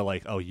some that are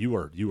like, "Oh, you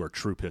are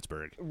true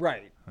Pittsburgh."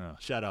 Right.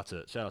 Shout out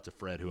to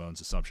Fred who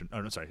owns Assumption.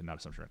 Oh no, sorry, not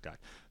Assumption guy.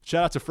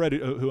 Shout out to Fred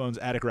who owns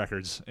Attic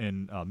Records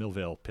in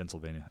Millvale,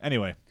 Pennsylvania.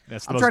 Anyway,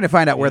 I'm trying to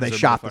find out where they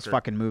shot this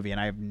fucking movie, and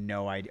I have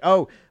no idea.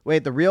 Oh,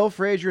 wait, the real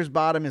Fraser's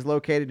Bottom is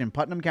located in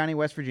Putnam County,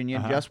 West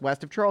Virginia, just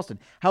west of Charleston.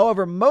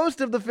 However,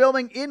 most of the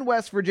filming in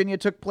West Virginia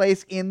took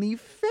place in the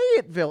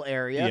Fayetteville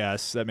area.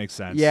 Yes, that makes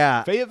sense.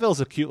 Yeah,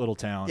 Fayetteville's a cute little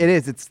town. It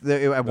is. It's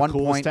at one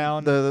point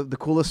town. the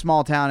coolest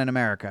small town in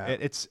America.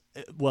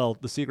 Well,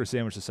 the Secret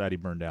Sandwich Society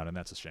burned down, and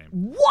that's a shame.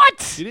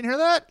 What? You didn't hear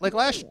that? Like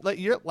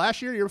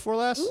last year, year before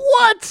last?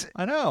 What?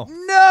 I know.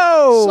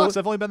 No. Sucks.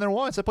 I've only been there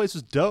once. That place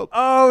was dope.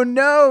 Oh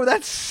no,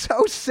 that's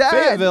so sad.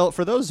 Fayetteville,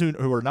 for those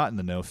who are not in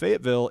the know,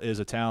 Fayetteville is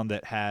a town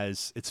that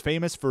it's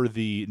famous for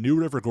the New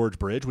River Gorge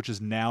Bridge, which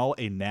is now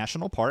a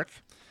national park.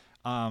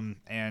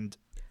 And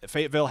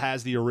Fayetteville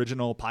has the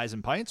original Pies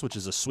and Pints, which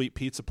is a sweet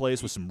pizza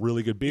place with some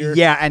really good beer.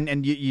 Yeah,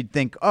 and you'd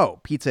think, oh,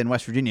 pizza in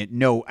West Virginia.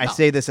 No, I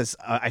say this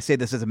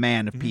as a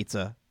man of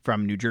pizza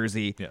from New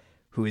Jersey. Yeah.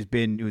 Who's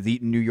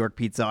eaten New York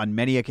pizza on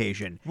many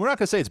occasions. We're not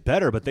gonna say it's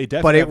better, but they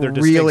definitely have their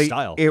distinct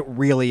style. It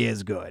really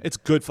is good. It's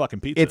good fucking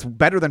pizza. It's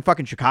better than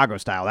fucking Chicago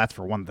style. That's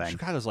for one thing.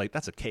 Chicago's like,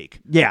 that's a cake.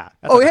 Yeah.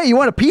 Hey, you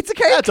want a pizza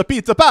cake? That's a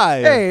pizza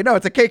pie. Hey, no,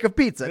 it's a cake of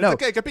pizza. It's a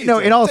cake of pizza.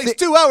 No, it takes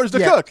 2 hours to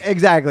cook.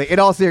 Exactly. In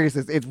all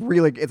seriousness,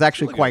 it's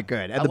actually quite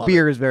good, and the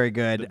beer is very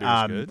good. The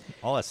beer's good.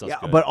 All that stuff's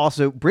good. But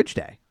also Bridge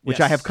Day, which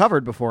I have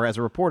covered before as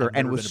a reporter,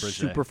 and was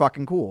super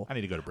fucking cool. I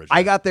need to go to Bridge Day.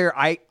 I got there.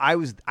 I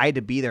had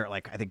to be there at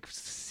I think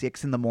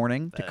 6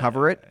 a.m. to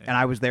cover it, and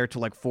I was there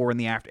till 4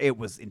 p.m. It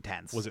was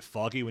intense. Was it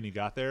foggy when you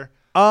got there?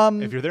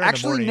 If you're there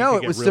actually, in the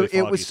morning, no.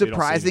 It was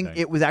surprising.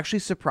 It was actually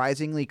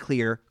surprisingly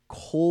clear,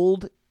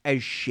 cold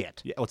as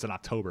shit. Yeah, it's in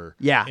October.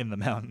 Yeah. In the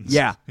mountains.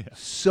 Yeah.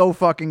 So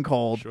fucking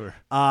cold. Sure.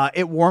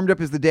 It warmed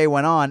up as the day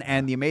went on,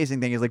 and the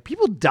amazing thing is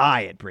people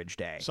die at Bridge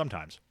Day.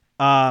 Sometimes.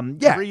 Yeah.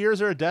 Every year, is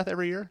there a death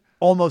every year?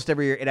 Almost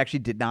every year. It actually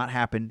did not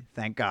happen.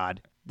 Thank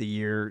God.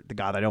 The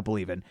God I don't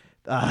believe in.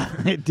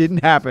 It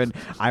didn't happen.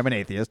 I'm an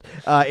atheist.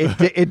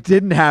 It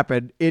didn't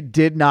happen. It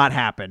did not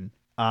happen.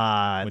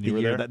 When you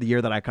were there? The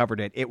year that I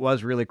covered it, it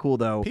was really cool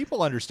though.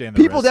 People understand.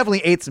 The People risk.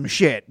 definitely ate some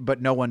shit,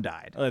 but no one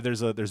died.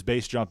 There's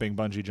base jumping,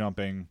 bungee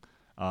jumping,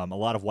 a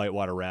lot of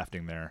whitewater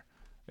rafting there.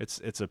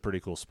 It's a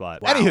pretty cool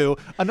spot. Wow. Anywho,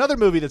 another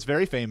movie that's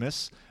very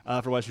famous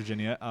for West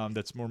Virginia.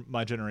 That's more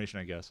my generation,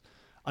 I guess.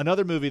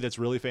 Another movie that's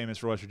really famous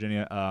for West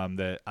Virginia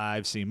that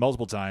I've seen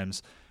multiple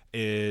times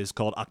is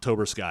called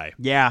October Sky.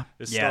 Yeah.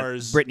 It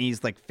stars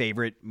Brittany's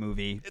favorite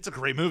movie. It's a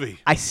great movie.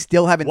 I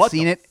still haven't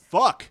seen it.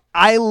 Fuck.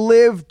 I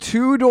live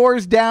 2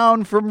 doors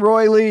down from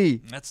Roy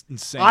Lee. That's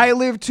insane. I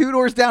live 2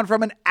 doors down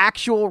from an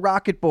actual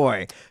Rocket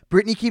Boy.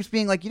 Brittany keeps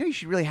being like, you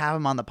should really have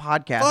him on the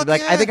podcast. I'd be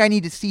like, I think I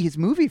need to see his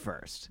movie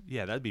first.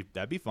 Yeah, that'd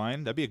be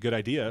fine. That'd be a good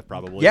idea,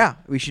 probably. Yeah,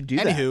 we should do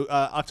that. Anywho,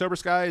 October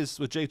Sky is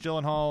with Jake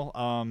Gyllenhaal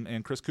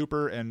and Chris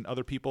Cooper and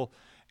other people,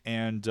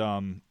 and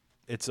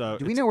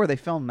do we know where they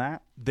filmed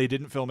that? They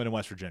didn't film it in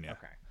West Virginia.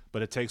 Okay.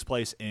 But it takes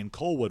place in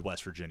Colwood,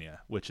 West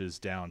Virginia, which is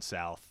down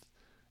south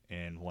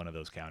in one of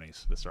those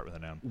counties that start with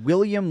an M.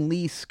 William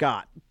Lee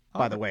Scott,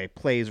 by the way,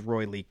 plays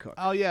Roy Lee Cook.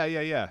 Oh,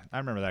 yeah. I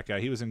remember that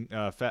guy. He was in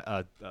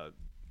that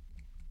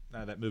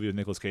movie with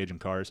Nicolas Cage and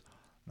Cars.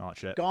 And all that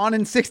shit. Gone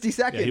in 60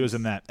 Seconds. Yeah, he was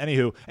in that.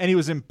 Anywho, and he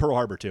was in Pearl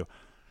Harbor, too.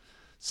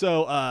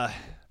 So,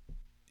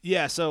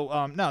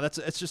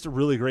 it's just a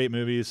really great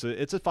movie.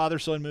 It's a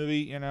father-son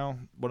movie,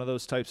 one of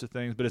those types of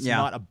things, but it's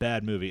not a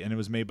bad movie. And it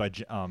was made by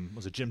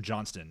was it Jim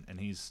Johnston,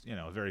 and he's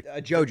a very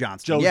Joe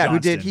Johnston. Joe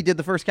Johnston. He did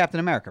the first Captain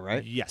America,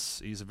 right?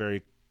 Yes, he's a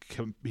very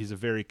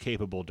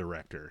capable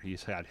director.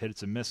 He's had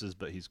hits and misses,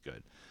 but he's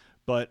good.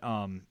 But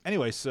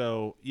anyway,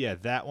 so yeah,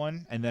 that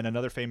one, and then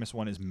another famous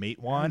one is Mate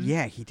One.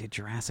 Yeah, he did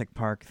Jurassic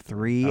Park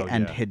 3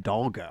 and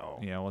Hidalgo.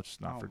 Yeah, let's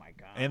not my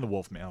God. And the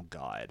Wolfman. Oh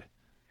God.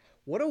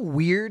 What a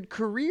weird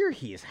career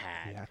he's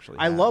had. He actually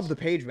I has. love The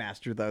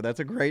Pagemaster, though. That's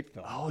a great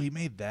film. Oh, he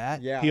made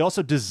that? Yeah. He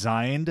also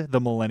designed the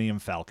Millennium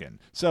Falcon.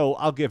 So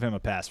I'll give him a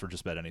pass for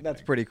just about anything.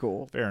 That's pretty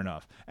cool. Fair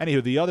enough.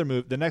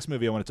 Anywho, the next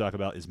movie I want to talk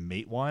about is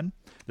Mate One.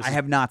 I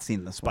have not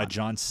seen this one. By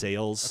John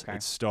Sayles. Okay.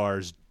 It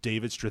stars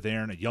David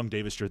Strathairn, a young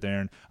David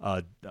Strathairn.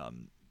 Why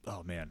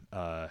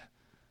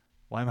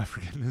am I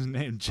forgetting his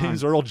name?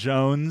 James Earl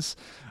Jones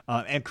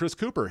and Chris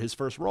Cooper, his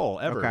first role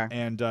ever. Okay.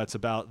 And it's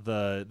about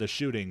the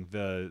shooting,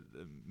 the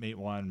Mate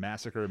One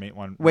massacre. Mate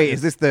One. Wait,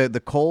 is this the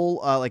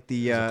coal?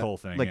 The coal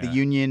thing, the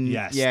Union?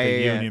 Yes, yeah, the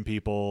yeah, Union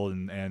people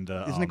and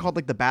isn't it called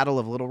the Battle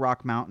of Little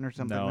Rock Mountain or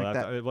something like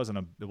that? It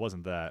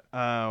wasn't that.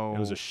 Oh, it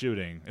was a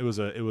shooting. It was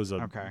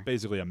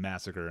basically a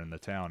massacre in the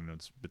town, and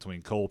it's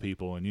between coal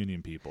people and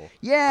Union people.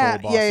 Yeah,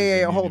 Coal bosses and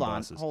Union Hold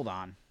bosses.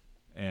 on.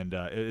 And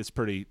it's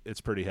pretty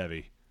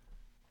heavy.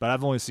 But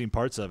I've only seen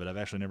parts of it. I've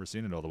actually never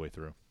seen it all the way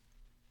through.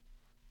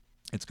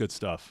 It's good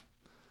stuff.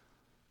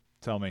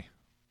 Tell me.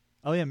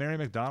 Oh, yeah, Mary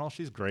McDonnell.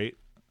 She's great.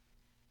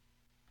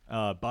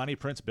 Bonnie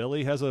Prince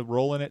Billy has a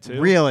role in it, too.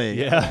 Really?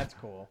 Yeah. That's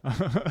cool.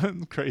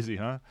 Crazy,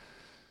 huh?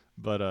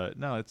 But,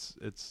 no, it's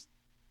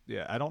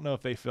yeah, I don't know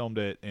if they filmed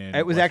it in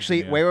It was West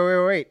actually,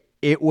 Virginia. wait.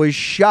 It was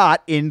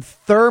shot in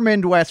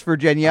Thurmond, West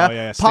Virginia. Oh,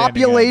 yeah, standing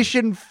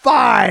Population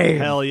 5.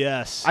 Hell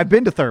yes. I've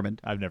been to Thurmond.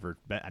 I've never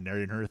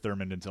even heard of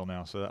Thurmond until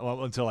now. So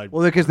until I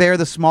Well, because they are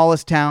the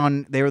smallest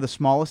town. They were the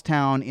smallest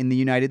town in the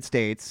United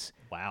States.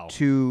 Wow.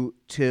 To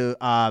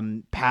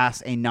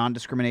pass a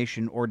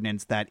non-discrimination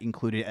ordinance that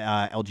included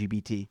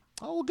LGBT.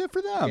 Oh, well, good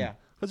for them. Yeah.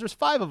 Because there's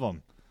 5 of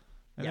them.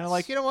 And they're Yes.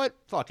 like, you know what?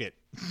 Fuck it.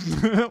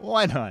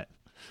 Why not?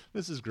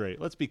 This is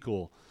great. Let's be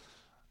cool.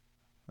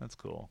 That's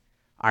cool.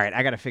 All right,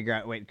 I got to figure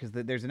out. Wait, because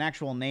there's an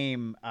actual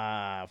name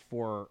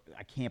for.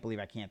 I can't believe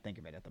I can't think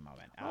of it at the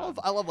moment.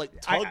 I love like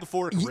Tug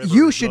Fork River.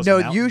 You is should most know.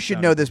 mountain You should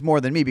town. know this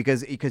more than me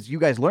because you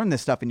guys learn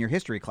this stuff in your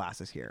history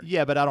classes here.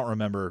 Yeah, but I don't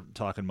remember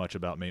talking much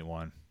about Mate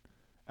 1.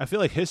 I feel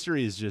like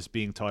history is just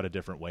being taught a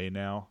different way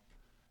now.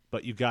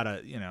 But you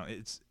gotta,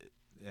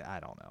 I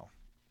don't know.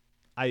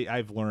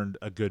 I've learned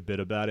a good bit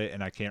about it,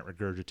 and I can't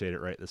regurgitate it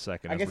right this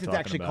second. I guess it's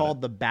actually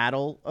called the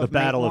Battle of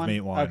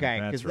Mate 1. Okay,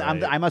 That's because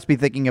right. I must be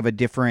thinking of a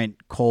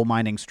different coal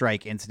mining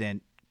strike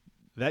incident.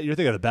 That you're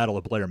thinking of the Battle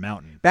of Blair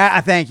Mountain.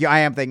 Thank you. I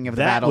am thinking of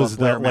the That Battle was of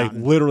Blair like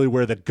Mountain. literally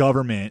where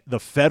the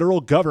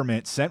federal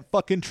government sent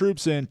fucking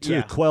troops in to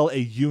Yeah. quell a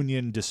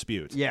union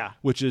dispute. Yeah.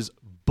 which is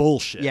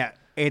bullshit. Yeah,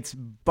 it's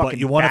fucking But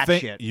you want to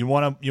think batshit. you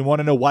want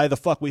to know why the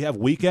fuck we have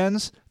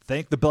weekends?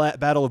 Thank the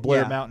Battle of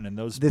Blair Yeah. Mountain and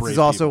those. This brave is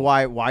also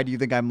people. why do you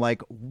think I'm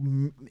like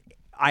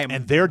I am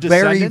And their very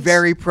descendants-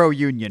 very pro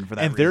union for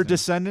that And their reason.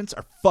 descendants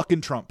are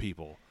fucking Trump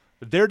people.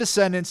 Their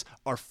descendants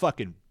are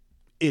fucking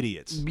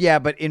idiots. Yeah,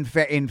 but in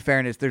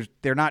fairness,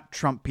 they're not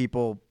Trump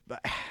people.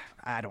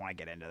 I don't want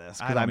to get into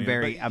this I because don't I'm mean-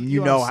 very but you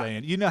know know what how, I'm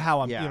saying. You know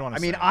how I'm. yeah. You know what I'm I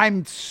mean, saying.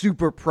 I'm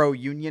super pro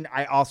union.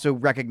 I also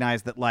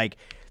recognize that like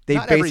they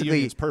Not every basically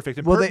union's perfect,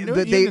 and well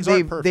unions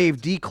aren't perfect. they've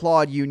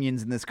declawed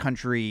unions in this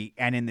country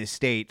and in this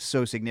state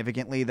so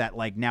significantly that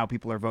like now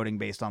people are voting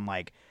based on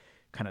like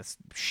kind of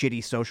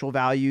shitty social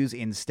values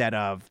instead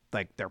of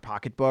like their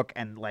pocketbook,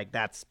 and like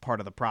that's part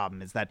of the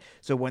problem is that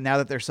now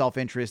that their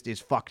self-interest is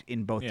fucked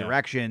in both Yeah.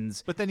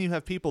 directions. But then you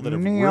have people that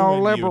have ruined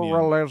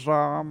unions.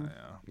 Neoliberalism.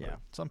 Yeah.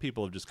 Some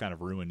people have just kind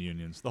of ruined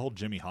unions. The whole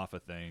Jimmy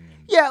Hoffa thing.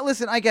 And Yeah,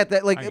 listen, I get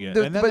that. Like, I get it.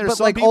 the- And then but, there's but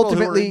some like people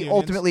who are in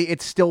ultimately, unions.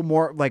 it's still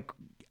more like,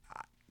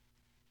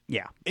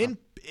 yeah,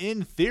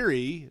 in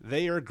theory,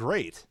 they are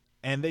great,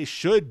 and they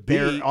should be.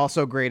 they're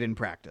also great in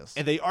practice.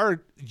 And they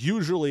are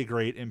usually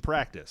great in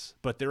practice,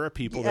 but there are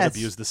people Yes, that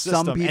abuse the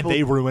some system, people- and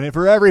they ruin it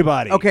for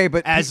everybody. Okay,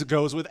 but as it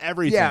goes with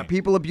everything. Yeah,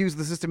 people abuse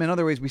the system in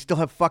other ways. We still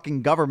have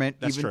fucking government.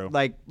 That's even, true.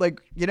 Like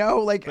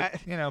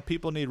But,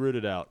 people need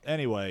rooted out.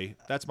 Anyway,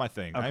 that's my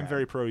thing. I'm Okay.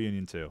 very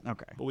pro-union too.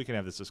 Okay. but we can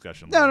have this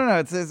discussion. No, later.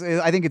 no,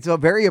 no. I think it's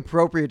very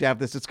appropriate to have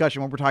this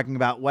discussion when we're talking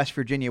about West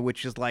Virginia,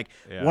 which is like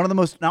Yeah. one of the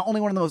most, not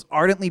only one of the most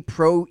ardently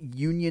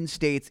pro-union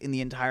states in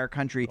the entire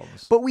country,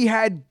 but we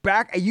had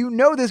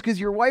this because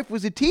your wife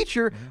was a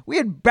teacher. Mm-hmm. We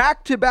had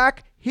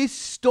back-to-back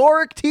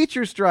historic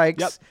teacher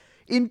strikes Yep.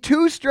 in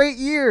 2 straight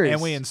years.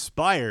 And we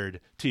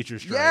inspired teacher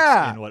strikes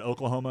Yeah. in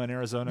Oklahoma and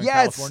Arizona and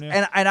Yes,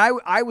 California. and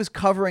I was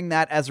covering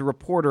that as a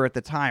reporter at the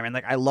time, and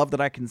like I love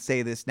that I can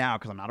say this now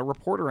because I'm not a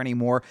reporter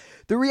anymore.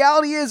 The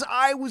reality is,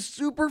 I was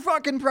super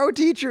fucking pro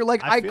teacher.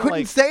 Like I I feel couldn't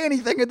like- say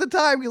anything at the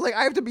time because like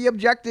I have to be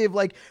objective.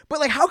 Like, but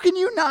like, how can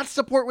you not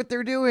support what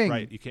they're doing?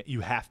 right, you can't.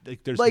 You have to.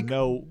 There's Like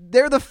no.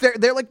 they're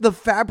they're like the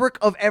fabric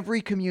of every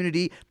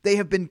community. They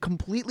have been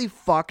completely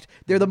fucked.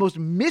 They're the most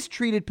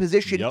mistreated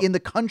position Yep. in the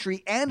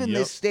country and in Yep.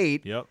 this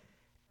state. Yep.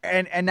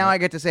 And now I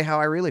get to say how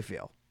I really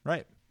feel.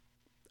 Right.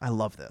 I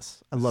love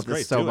this. I love is this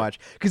great. so Do it. much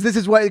because this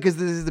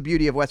is the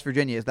beauty of West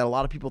Virginia is that a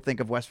lot of people think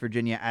of West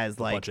Virginia as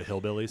like Bunch of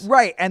hillbillies.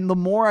 right. And the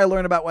more I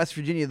learn about West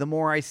Virginia, the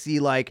more I see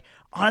like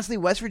honestly,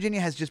 West Virginia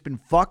has just been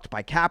fucked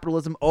by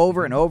capitalism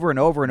over and over and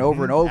over and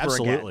over and over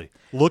Absolutely.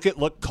 again.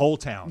 Look, coal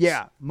towns.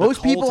 Yeah, The most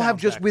coal people have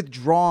towns just back-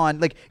 withdrawn.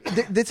 Like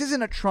this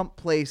isn't a Trump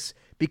place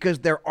because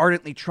they're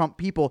ardently Trump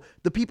people.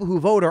 The people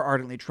who vote are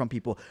ardently Trump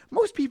people.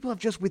 Most people have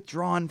just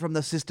withdrawn from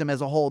the system as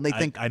a whole, and they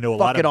think, I know a fuck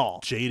lot it of all.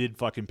 jaded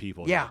fucking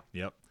people. Yeah.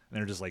 here. Yep. And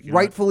they're just like, you know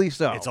what? Rightfully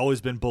so. It's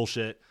always been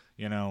bullshit.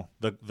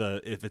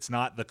 The if it's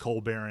not the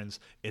coal barons,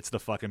 it's the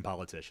fucking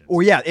politicians.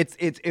 Or yeah, it's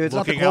not the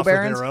Looking coal out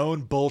barons. for their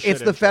own bullshit. It's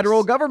the interests.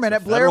 federal government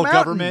It's at the Blair federal Mountain.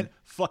 government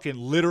fucking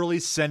literally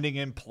sending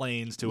in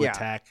planes to Yeah.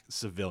 attack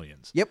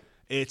civilians. Yep.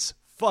 It's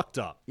fucked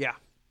up. Yeah.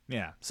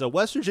 Yeah. So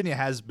West Virginia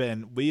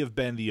we have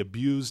been the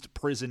abused,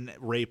 prison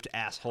raped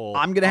asshole.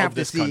 I'm gonna have of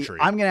to this see. country.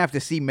 I'm gonna have to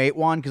see Mate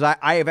One because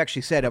I have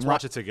actually said Let's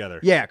watch it together.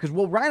 Yeah, because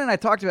Ryan and I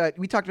talked about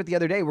the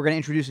other day. We're gonna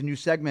introduce a new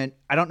segment.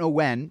 I don't know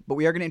when, but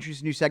we are gonna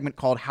introduce a new segment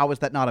called "How Is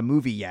That Not a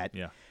Movie Yet?"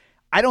 Yeah.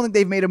 I don't think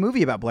they've made a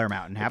movie about Blair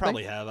Mountain. They Have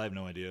probably they? have. I have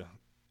no idea.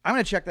 I'm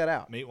gonna check that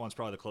out. Mate One's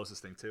probably the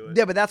closest thing to it.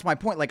 Yeah, but that's my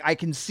point. Like I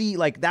can see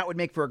like that would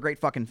make for a great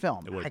fucking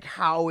film. would. Like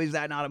how is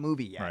that not a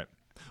movie yet? Right.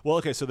 Well,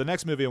 okay. So the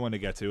next movie I want to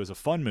get to is a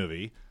fun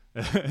movie.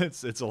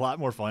 it's a lot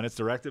more fun. It's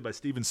directed by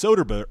Steven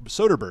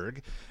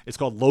Soderbergh. It's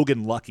called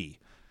Logan Lucky.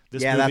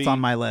 This Yeah, movie, that's on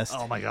my list.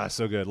 Oh my gosh,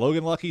 so good.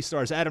 Logan Lucky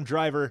stars Adam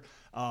Driver,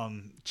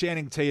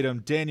 Channing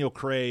Tatum, Daniel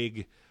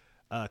Craig,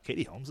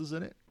 Katie Holmes is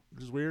in it.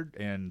 which is weird.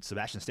 And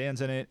Sebastian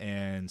Stan's in it,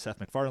 and Seth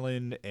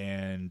MacFarlane,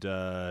 and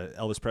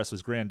Elvis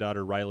Presley's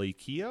granddaughter Riley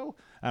Keough.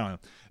 I don't know.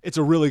 It's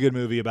a really good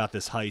movie about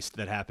this heist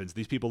that happens.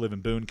 These people live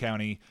in Boone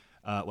County,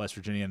 West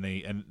Virginia,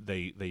 and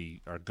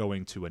they are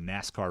going to a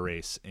NASCAR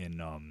race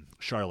in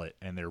Charlotte,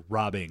 and they're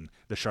robbing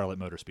the Charlotte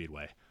Motor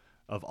Speedway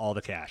of all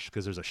the cash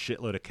because there's a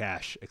shitload of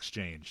cash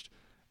exchanged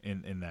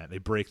in that. They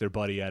break their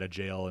buddy out of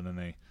jail, and then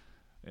they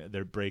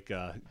break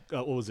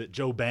what was it,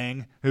 Joe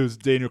Bang, who's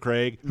Daniel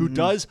Craig, who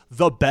does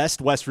the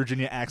best West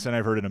Virginia accent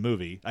I've heard in a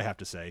movie, I have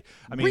to say.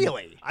 I mean,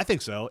 Really? I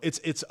think so.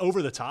 It's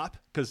over the top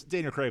because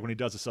Daniel Craig, when he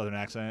does a southern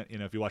accent,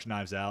 if you watch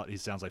Knives Out, he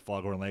sounds like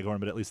Foghorn Leghorn,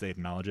 but at least they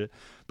acknowledge it.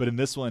 But in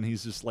this one,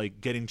 he's just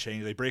like getting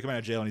changed. They break him out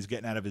of jail, and he's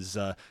getting out of his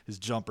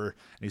jumper,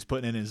 and he's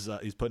putting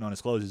on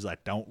his clothes. He's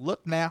like, "Don't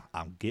look now,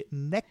 I'm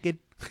getting naked."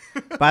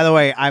 By the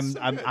way,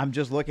 I'm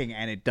just looking,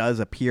 and it does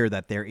appear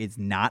that there is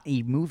not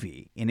a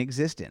movie in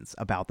existence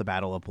about the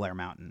Battle of Blair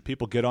Mountain.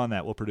 People get on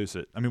that. We'll produce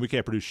it. I mean, we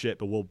can't produce shit,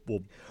 but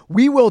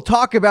We will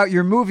talk about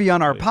your movie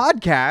on our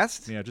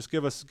podcast. yeah, just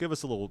give us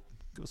a little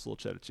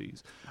cheddar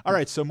cheese. All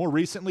right, so more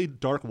recently,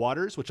 Dark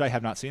Waters, which I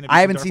have not seen.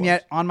 I haven't seen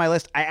yet on my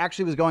list. I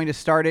actually was going to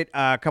start it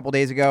a couple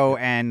days ago,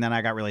 and then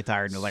I got really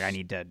tired and was like, I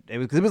need to. It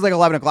was like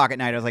 11 o'clock at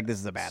night. I was like, this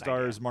is a bad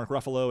Stars idea. Mark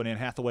Ruffalo and Anne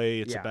Hathaway.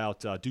 It's Yeah.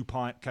 about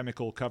DuPont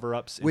chemical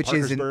cover-ups in Which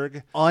is Parkersburg.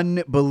 an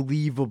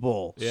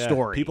unbelievable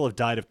story. People have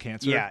died of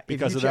cancer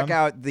because if of you check them.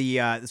 out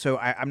the so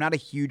I'm not a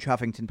huge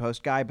Huffington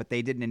Post guy, but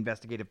they did an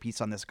investigative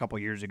piece on this a couple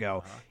years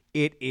ago.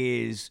 It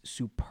is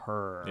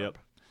superb. Yep.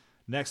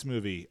 Next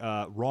movie,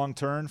 Wrong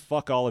Turn.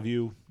 Fuck all of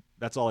you.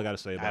 That's all I got to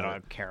say about I it.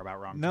 don't care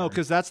about Wrong No, Turn.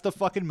 because that's the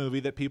fucking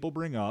movie that people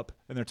bring up,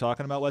 and they're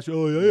talking about West.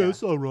 Oh, yeah, I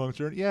saw Wrong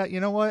Turn. Yeah, you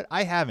know what?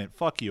 I haven't.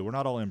 Fuck you. We're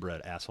not all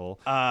inbred, asshole.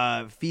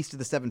 Feast of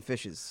the Seven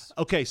Fishes.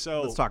 Okay,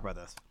 so Let's talk about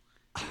this.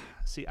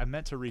 see, I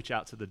meant to reach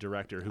out to the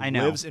director who I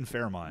know. lives in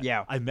Fairmont.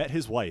 Yeah. I met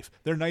his wife.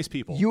 They're nice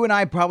people. You and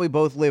I probably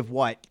both live,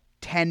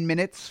 10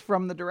 minutes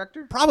from the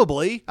director?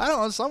 Probably. I don't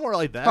know, somewhere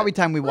like that. Probably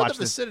time we We're in watch the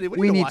this. vicinity.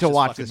 We need to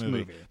watch fucking this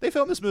movie. They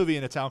filmed this movie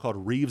in a town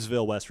called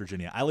Reevesville, West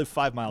Virginia. I live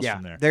 5 miles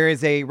from there. There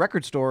is a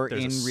record store in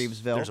There's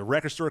Reevesville. There's a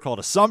record store called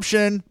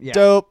Assumption. Yeah.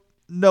 Dope.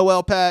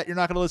 Noel Pat, you're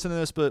not going to listen to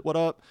this, but what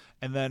up?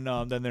 And then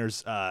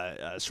there's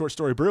Short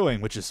Story Brewing,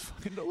 which is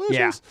fucking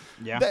delicious.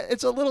 Yeah.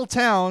 It's a little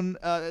town.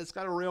 It's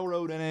got a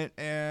railroad in it,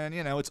 and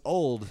it's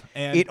old.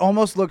 And It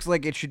almost looks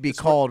like it should be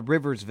called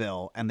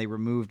Riversville, and they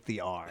removed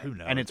the R. Who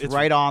knows? And it's It's-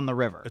 right on the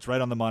river. it's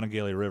right on the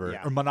Monongalia River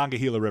Yeah. or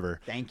Monongahela River.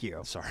 Thank you.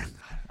 Sorry,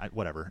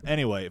 whatever.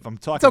 Anyway, if I'm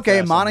talking, It's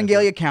okay. fast, I'm gonna-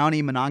 Monongalia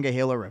County,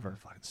 Monongahela River.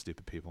 Fucking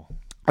stupid people.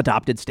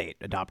 Adopted state.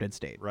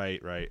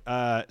 Right.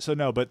 So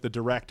no, but the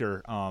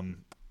director,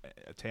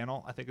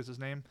 Tannell, I think is his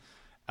name.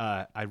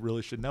 I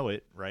really should know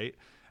it, right?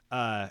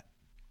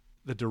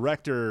 The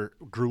director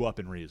grew up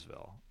in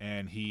Reevesville,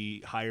 and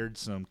he hired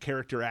some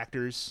character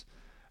actors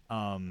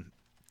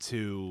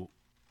to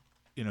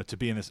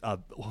be in this.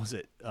 What was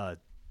it?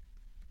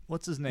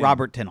 What's his name?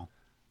 Robert Tinnell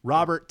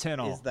Robert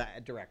Tinnell. is the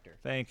director.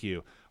 Thank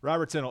you.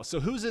 Robert Tinnell. So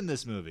who's in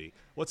this movie?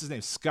 What's his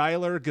name?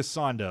 Skylar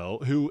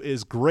Gasondo, who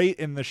is great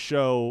in the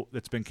show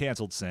that's been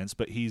canceled since,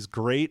 but he's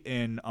great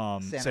in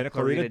Santa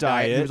Clarita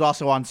Diet. He was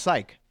also on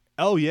Psych.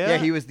 Oh, yeah? Yeah,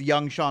 he was the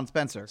young Sean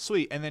Spencer.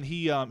 Sweet. And then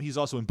he's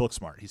also in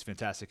Booksmart. He's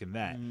fantastic in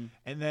that.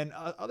 And then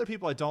other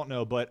people I don't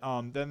know, but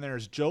then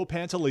there's Joe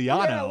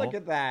Pantoliano. Yeah, look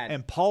at that.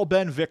 And Paul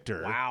Ben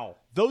Victor. Wow.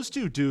 Those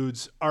two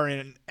dudes are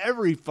in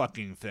every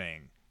fucking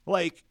thing.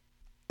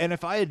 And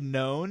if I had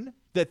known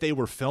that they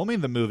were filming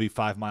the movie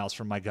 5 miles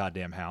from my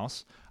goddamn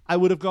house, I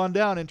would have gone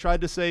down and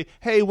tried to say,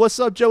 hey, what's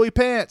up, Joey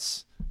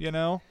Pants? You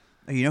know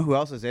who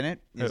else is in it?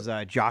 Is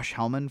Josh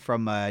Hellman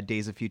from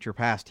Days of Future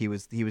Past. He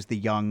was the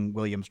young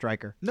William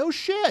Stryker. No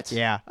shit.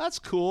 Yeah. That's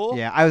cool.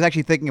 Yeah, I was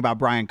actually thinking about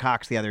Brian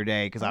Cox the other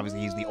day because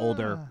obviously he's the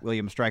older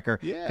William Stryker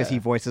because he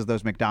voices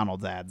those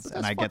McDonald's ads,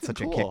 and I get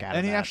such a kick out of it.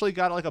 And he that. actually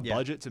got a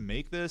budget to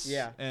make this.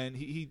 Yeah. And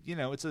he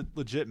it's a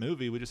legit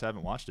movie. We just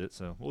haven't watched it,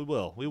 so we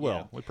will.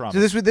 Yeah. We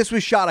promise. So this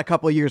was shot a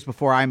couple of years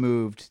before I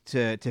moved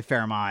to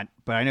Fairmont,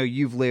 but I know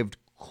you've lived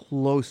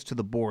close to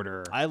the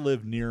border. I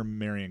live near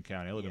Marion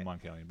County. I live in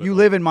Mont County. But You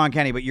live in Mont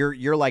County, but you're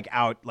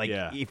out.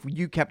 Yeah. If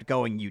you kept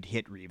going, you'd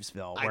hit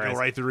Reevesville. I go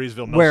right through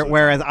Reevesville.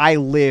 Whereas I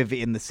live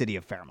in the city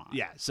of Fairmont.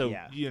 Yeah. So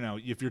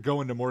if you're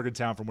going to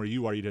Morgantown from where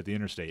you are, you'd hit the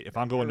interstate. If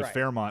I'm going to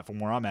Fairmont from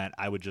where I'm at,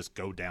 I would just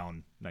go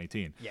down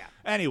 19. Yeah.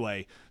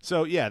 Anyway,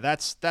 so yeah,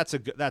 that's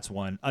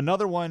one.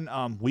 Another one.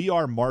 We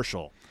Are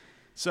Marshall.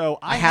 So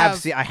I have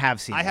seen.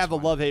 I have a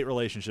love-hate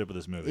relationship with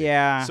this movie.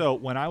 Yeah. So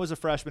when I was a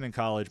freshman in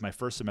college, my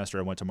first semester,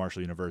 I went to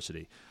Marshall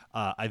University.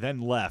 I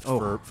then left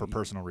for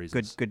personal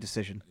reasons. Good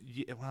decision.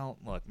 Yeah, well,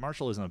 look,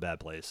 Marshall isn't a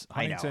bad place.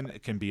 I know. Huntington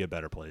can be a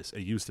better place.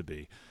 It used to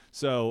be.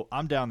 So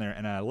I'm down there,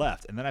 and I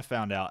left. And then I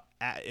found out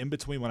in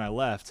between when I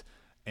left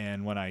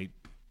and when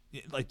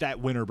that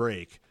winter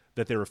break,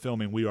 that they were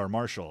filming We Are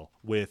Marshall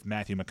with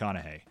Matthew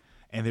McConaughey.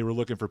 And they were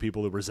looking for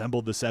people who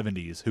resembled the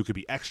 70s who could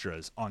be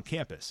extras on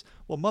campus.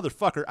 Well,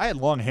 motherfucker, I had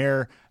long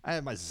hair. I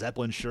had my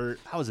Zeppelin shirt.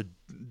 I was a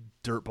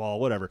dirtball,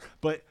 whatever.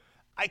 But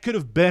I could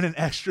have been an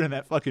extra in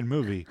that fucking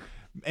movie.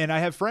 And I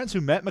have friends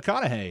who met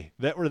McConaughey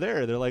that were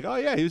there. They're like, oh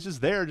yeah, he was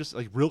just there, just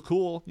like real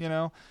cool, you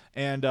know.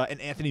 And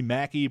Anthony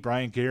Mackie,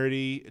 Brian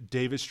Garrity,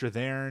 David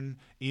Strathairn,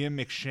 Ian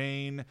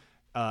McShane.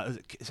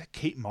 Is that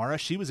Kate Mara?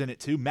 She was in it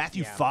too.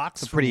 Matthew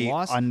Fox. It's a pretty from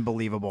Lost.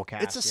 unbelievable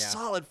cast. It's a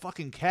solid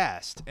fucking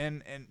cast.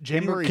 And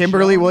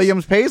Kimberly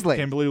Williams Paisley.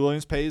 Kimberly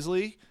Williams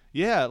Paisley.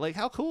 Yeah, like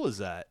how cool is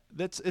that?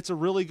 It's a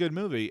really good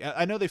movie.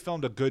 I know they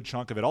filmed a good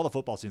chunk of it. All the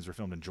football scenes were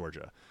filmed in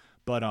Georgia,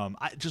 but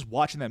just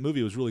watching that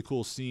movie was really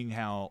cool. Seeing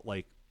how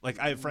like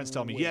I have friends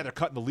tell me, yeah, they're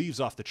cutting the leaves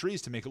off the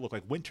trees to make it look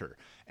like winter,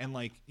 and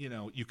like you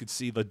know you could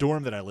see the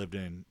dorm that I lived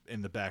in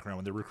the background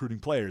when they're recruiting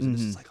players, and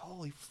it's just like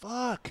holy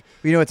fuck.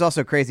 You know, it's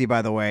also crazy,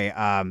 by the way.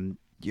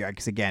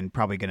 Because again,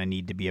 probably going to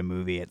need to be a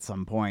movie at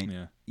some point.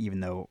 Yeah. Even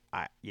though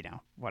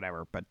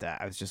whatever. But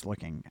I was just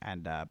looking,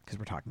 and because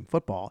we're talking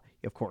football,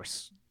 of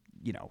course,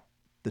 you know,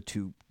 the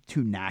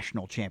three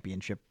national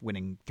championship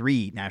winning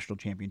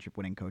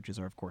coaches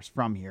are of course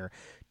from here.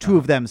 Two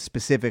of them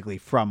specifically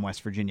from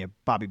West Virginia.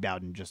 Bobby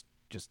Bowden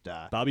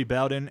Bobby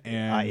Bowden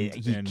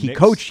and he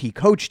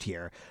coached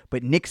here,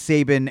 but Nick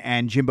Saban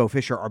and Jimbo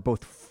Fisher are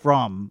both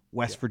from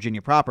West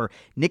Virginia proper.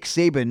 Nick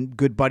Saban,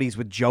 good buddies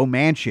with Joe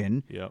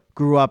Manchin,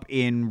 grew up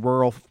in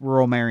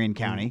rural Marion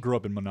County. Grew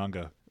up in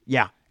Monongah.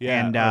 Yeah.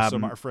 And so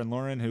our friend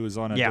Lauren, who was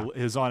on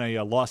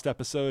a Lost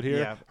episode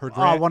here,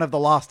 one of the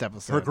Lost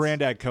episodes. Her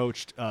granddad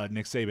coached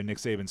Nick Saban. Nick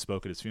Saban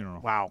spoke at his funeral.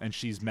 Wow. And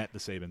she's met the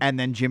Sabans. And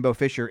then Jimbo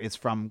Fisher is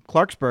from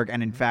Clarksburg,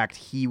 and in fact,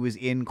 he was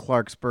in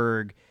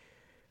Clarksburg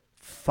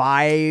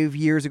 5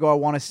 years ago, I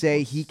want to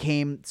say. He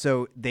came,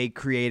 so they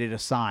created a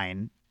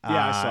sign.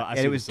 I saw and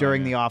it was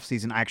during the sign, off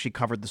season. I actually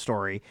covered the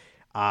story.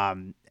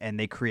 And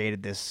they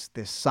created this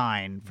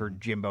sign for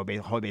Jimbo,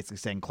 basically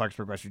saying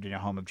Clarksburg, West Virginia,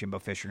 home of Jimbo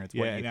Fisher. And it's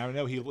and I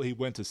know he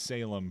went to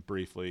Salem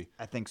briefly.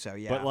 I think so,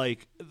 yeah. But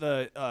like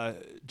the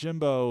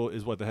Jimbo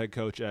is the head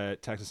coach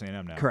at Texas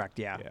A&M now. Correct,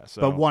 yeah.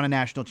 So but won a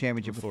national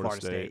championship with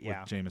Florida State. With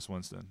Jameis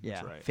Winston. Yeah,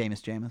 that's right.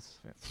 Famous Jameis.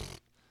 Yeah.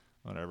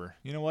 Whatever.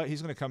 You know what?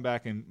 He's going to come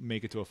back and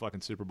make it to a fucking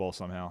Super Bowl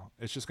somehow.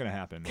 It's just going to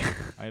happen.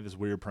 I have this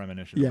weird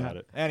premonition about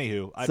it.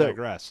 Anywho, I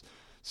digress.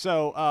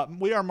 So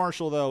We Are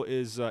Marshall, though,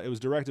 is it was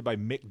directed by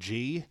Mick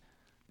G.,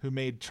 who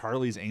made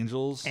Charlie's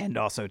Angels. And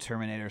also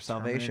Terminator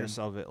Salvation.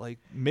 Like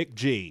Mick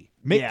G.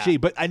 Mick G.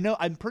 But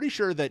I'm pretty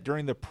sure that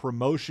during the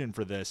promotion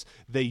for this,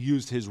 they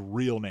used his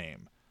real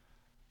name.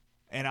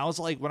 And I was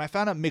like, when I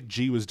found out Mick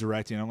G was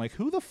directing, I'm like,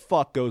 who the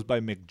fuck goes by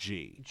Mick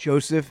G?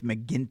 Joseph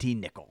McGinty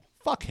Nickel.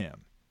 Fuck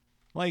him.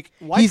 Like,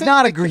 why he's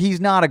not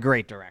a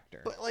great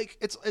director. But like,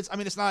 it's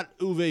not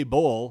Uwe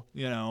Boll,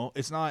 you know,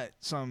 it's not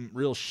some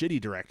real shitty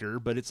director,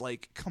 but it's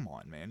like, come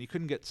on, man, you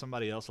couldn't get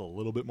somebody else a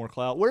little bit more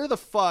clout. Where the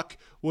fuck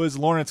was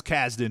Lawrence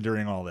Kasdan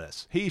during all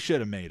this? He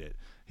should have made it.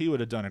 He would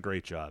have done a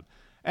great job.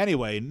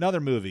 Anyway, another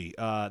movie,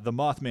 The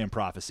Mothman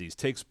Prophecies,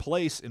 takes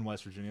place in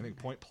West Virginia. I think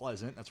Point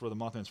Pleasant. That's where the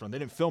Mothman's from. They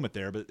didn't film it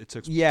there, but it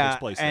takes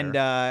place there.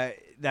 And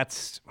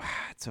it's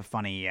so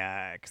funny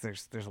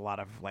because there's a lot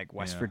of like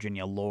West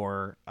Virginia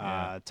lore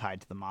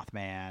tied to the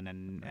Mothman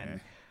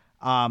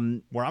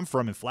and where I'm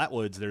from in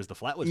Flatwoods, there's the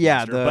Flatwoods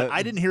monster, but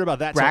I didn't hear about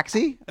that.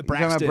 Braxy?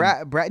 Braxton.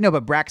 No,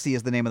 but Braxy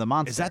is the name of the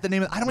monster. Is that the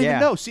name? I don't even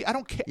know. See, I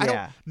don't care.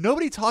 Yeah.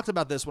 Nobody talked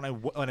about this when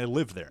I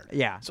lived there.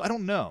 Yeah. So I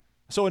don't know.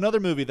 So another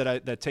movie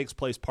that takes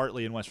place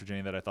partly in West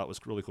Virginia that I thought was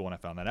really cool when I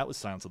found that out was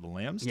Silence of the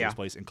Lambs. Takes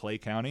place in Clay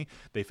County.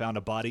 They found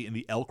a body in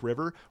the Elk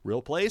River,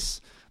 real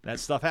place. That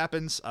stuff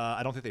happens.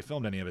 I don't think they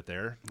filmed any of it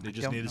there. They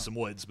just needed some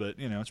woods, but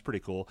it's pretty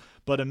cool.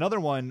 But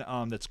another one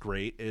that's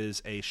great is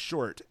a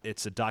short.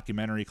 It's a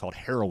documentary called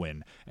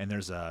Heroin, and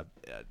there's a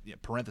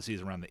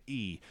parentheses around the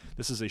E.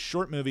 This is a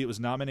short movie. It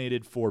was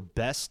nominated for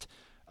Best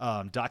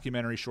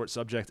documentary short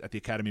subject at the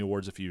Academy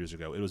Awards a few years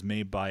ago. It was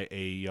made by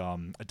a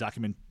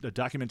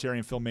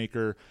documentarian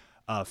filmmaker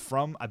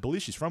from, I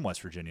believe she's from West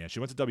Virginia.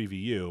 She went to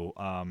WVU.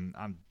 I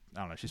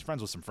don't know. She's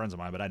friends with some friends of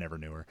mine, but I never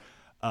knew her.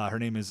 Her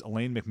name is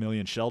Elaine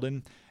McMillian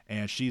Sheldon,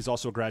 and she's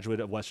also a graduate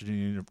of West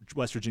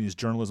Virginia's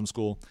journalism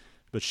school.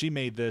 But she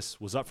made this,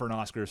 was up for an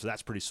Oscar, so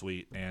that's pretty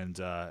sweet. And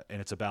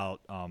it's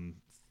about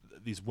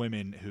these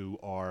women who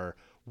are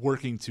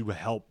working to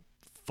help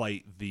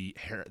fight the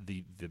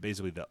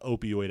basically the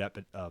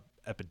opioid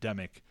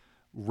epidemic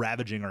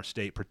ravaging our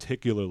state,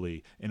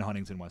 particularly in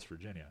Huntington, West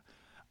Virginia.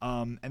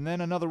 And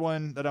then another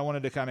one that I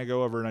wanted to kind of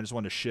go over, and I just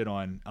wanted to shit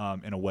on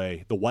in a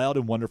way, The Wild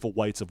and Wonderful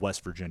Whites of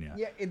West Virginia.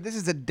 Yeah, this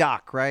is a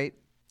doc, right?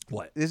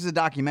 What? This is a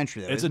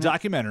documentary, though. It's a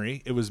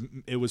documentary. It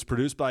was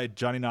produced by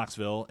Johnny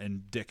Knoxville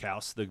and Dick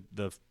House, the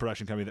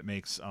production company that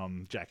makes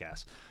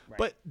Jackass. Right.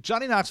 But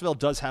Johnny Knoxville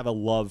does have a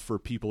love for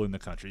people in the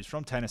country. He's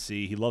from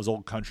Tennessee. He loves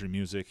old country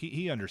music.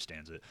 He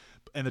understands it.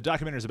 And the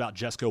documentary is about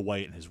Jesco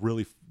White and his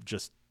really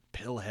just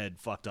pillhead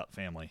fucked up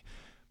family.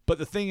 But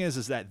the thing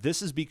is that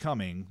this is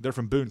becoming, they're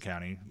from Boone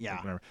County.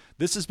 Yeah.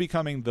 This is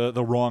becoming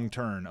the wrong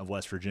turn of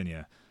West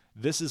Virginia.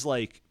 This is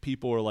like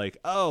people are like,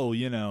 oh,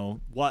 you know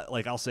what?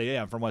 Like I'll say,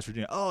 yeah, I'm from West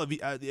Virginia. Oh,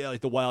 yeah,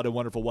 like the Wild and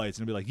Wonderful Whites,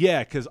 and I'll be like,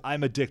 yeah, because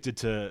I'm addicted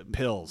to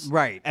pills.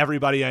 Right.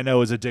 Everybody I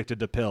know is addicted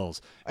to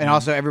pills, And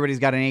also everybody's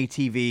got an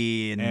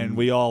ATV, and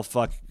we all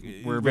fuck.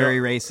 we're very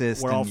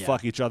racist. We're all and, yeah.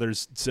 fuck each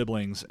other's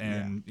siblings,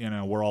 and you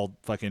know we're all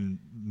fucking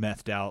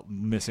methed out,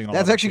 missing all.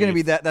 That's our actually going to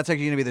be teeth. that's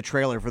actually going to be the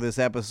trailer for this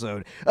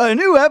episode. A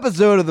new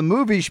episode of the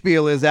movie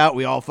spiel is out.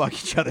 We all fuck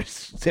each other's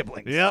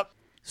siblings. Yep.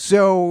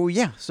 So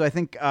yeah, so I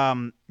think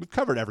We've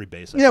covered every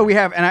base. we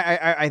have, and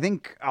I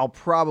think I'll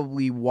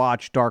probably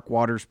watch Dark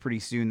Waters pretty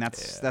soon.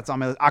 That's on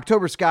my list.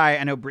 October Sky.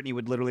 I know Brittany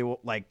would literally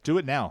like Do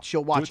it now.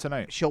 She'll watch Do it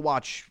tonight. She'll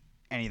watch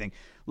anything.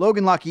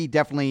 Logan Lucky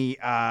definitely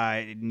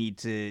need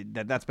to.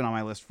 That's been on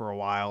my list for a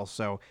while.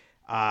 So,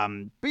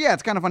 but yeah,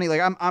 it's kind of funny.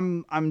 Like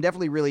I'm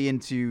definitely really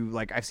into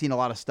like I've seen a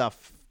lot of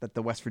stuff that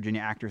the West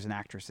Virginia actors and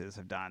actresses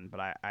have done, but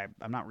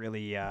I'm not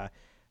really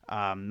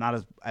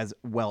not as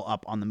well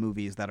up on the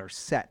movies that are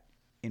set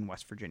in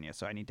West Virginia.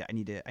 So I need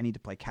to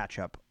play catch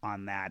up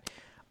on that.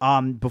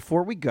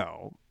 Before we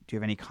go, do you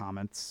have any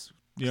comments?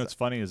 You know what's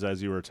funny is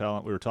as you were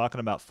telling, we were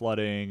talking about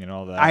flooding and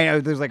all that. I know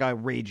there's like a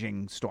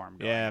raging storm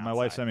going Yeah, my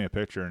wife outside. sent me a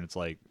picture, and it's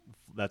like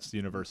that's the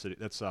university.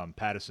 That's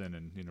Pattison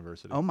and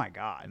University. Oh my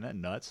God. Isn't that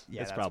nuts?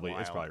 Yeah, it's that's probably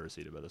wild.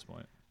 receded by this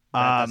point.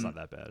 That's not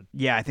that bad.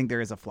 Yeah, I think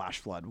there is a flash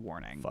flood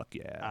warning. Fuck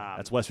yeah,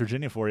 that's West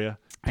Virginia for you.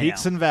 I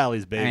Peaks know. and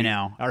valleys, baby. I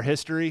know. Our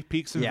history,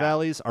 peaks and Yeah.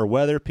 valleys. Our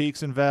weather,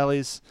 peaks and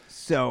valleys.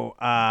 So,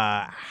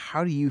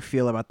 how do you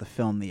feel about the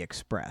film The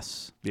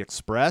Express? The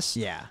Express.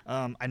 Yeah.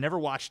 I never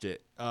watched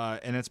it,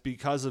 and it's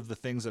because of the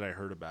things that I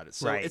heard about it.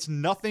 So Right. it's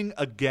nothing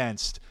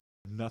against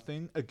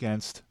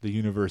the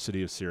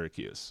University of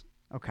Syracuse.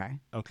 Okay.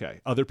 Okay,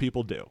 other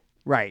people do.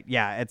 Right.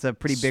 Yeah, it's a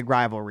pretty big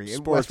rivalry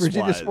in West Sports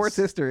Virginia wise, sports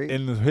history.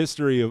 in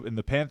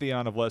the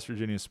pantheon of West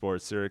Virginia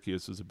sports,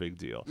 Syracuse was a big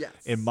deal. Yes.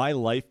 In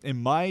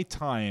my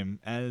time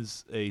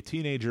as a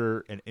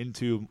teenager and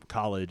into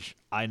college,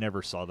 I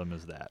never saw them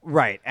as that.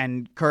 Right,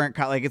 and current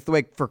like it's the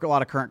way for a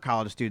lot of current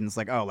college students,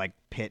 like like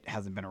Pitt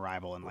hasn't been a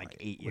rival in like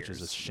 8 years, Which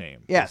is a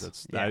shame.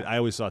 Yes, I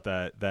always thought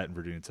that in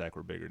Virginia Tech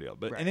were a bigger deal.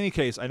 But Right. in any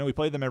case, I know we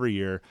played them every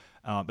year,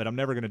 but I'm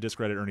never going to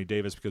discredit Ernie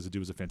Davis because the dude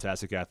was a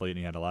fantastic athlete and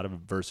he had a lot of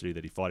adversity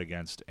that he fought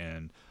against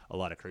and a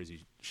lot of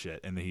crazy shit.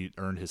 And he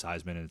earned his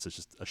Heisman, and it's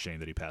just a shame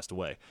that he passed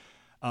away.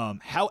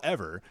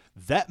 However,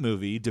 that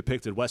movie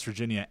depicted West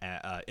Virginia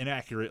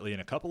inaccurately in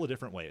a couple of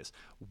different ways.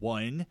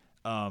 One,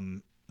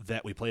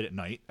 that we played at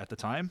night at the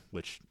time,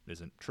 which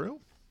isn't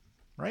true,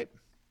 right?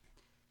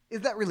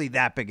 Is that really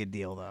that big a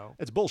deal though?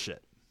 It's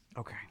bullshit.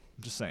 Okay.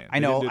 I'm just saying. I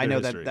know They didn't do their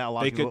that, history. that a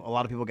lot They of people could- a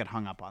lot of people get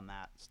hung up on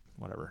that.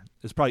 whatever.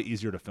 It's probably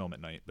easier to film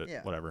at night, but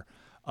Yeah. whatever.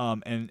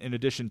 And in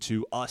addition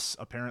to us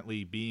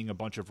apparently being a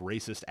bunch of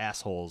racist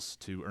assholes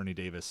to Ernie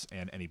Davis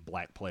and any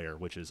black player,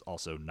 which is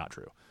also not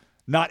true.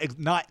 Not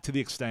to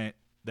the extent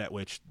that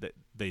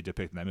they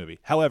depict in that movie.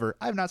 However,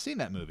 I've not seen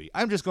that movie.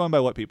 I'm just going by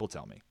what people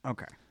tell me.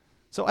 Okay.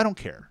 So I don't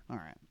care. All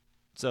right.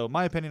 So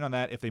my opinion on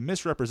that, if they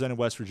misrepresented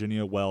West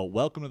Virginia, well,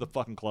 welcome to the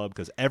fucking club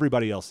because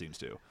everybody else seems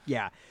to.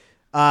 Yeah.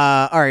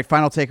 All right,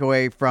 final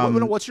takeaway from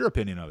What's your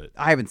opinion of it?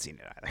 I haven't seen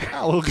it either.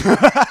 Oh, okay.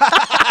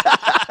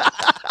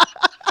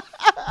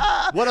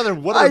 What other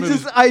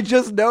movies? I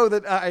just know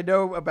that I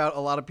know about a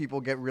lot of people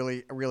get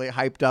really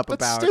hyped up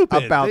That's about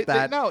stupid.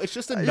 that. No, it's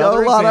just You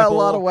another know, example. a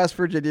lot of West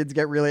Virginians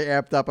get really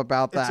amped up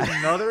about It's that.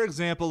 another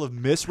example of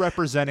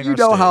misrepresenting You our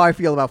know state. how I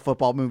feel about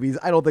football movies.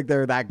 I don't think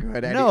they're that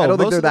good. No, I don't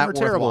think most they're of them that are worth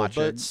terrible.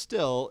 watching. But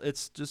still,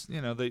 it's just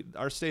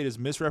our state is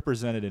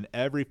misrepresented in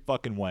every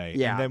fucking way.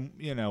 Yeah.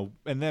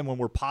 And then when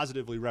we're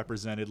positively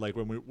represented, like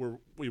when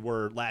we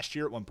were last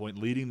year at one point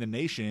leading the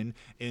nation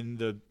in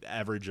the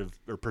average of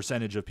or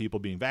percentage of people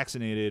being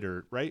vaccinated,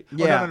 or right?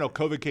 Yeah. Oh, no,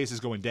 COVID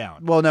cases going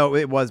down. Well, no,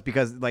 it was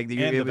because like And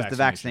it was the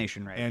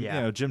vaccination rate. And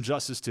yeah, Jim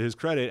Justice, to his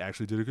credit,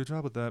 actually did a good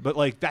job with that. But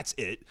like that's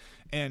it.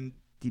 And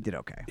he did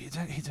okay. he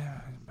did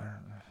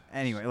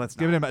Anyway, let's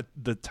giving not. him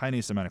the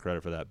tiniest amount of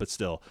credit for that, but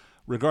still,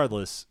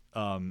 regardless,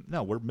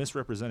 no, we're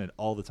misrepresented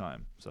all the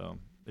time. So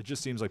it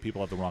just seems like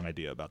people have the wrong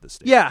idea about this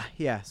state.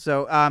 Yeah.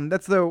 So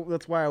that's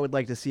why I would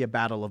like to see a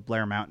Battle of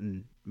Blair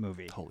Mountain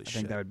movie. Holy I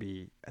think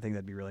shit. I think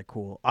that'd be really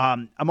cool.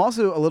 I'm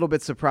also a little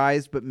bit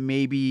surprised, but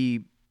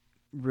maybe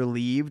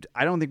relieved.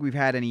 I don't think we've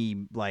had any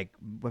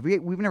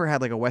we've never had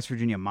like a West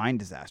Virginia mine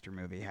disaster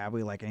movie, have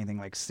we? Like anything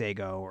like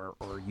Sago or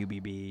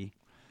UBB.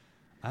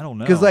 I don't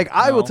know. Because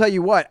I will No. tell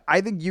you what, I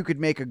think you could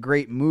make a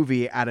great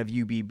movie out of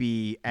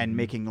UBB and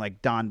making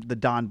like the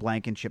Don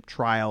Blankenship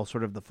trial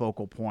sort of the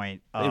focal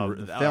point of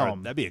the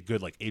film. That'd be a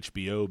good like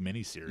HBO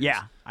miniseries.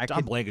 Yeah,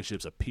 Don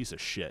Blankenship's a piece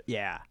of shit.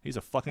 Yeah, He's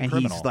a fucking and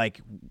criminal.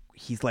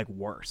 he's like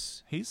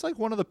worse. He's like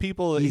one of the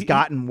people. He's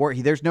gotten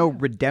worse. There's no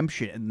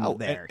redemption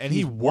there. and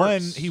He's he won.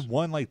 worse. He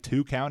won like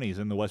 2 counties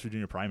in the West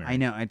Virginia primary. I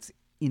know, it's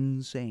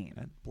insane.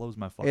 That blows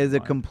my It fucking is a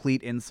mind.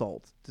 complete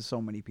insult to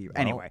so many people.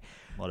 Well, Anyway,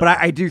 but whatever.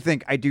 I do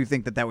think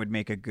that would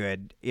make a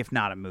good, if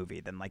not a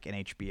movie, then like an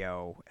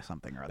HBO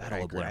something or other. Battle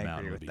I of Blair agree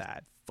Mountain with would be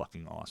that.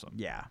 fucking awesome.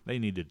 Yeah. They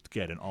need to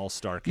get an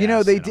all-star cast. You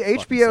know, and a fucking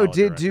HBO solid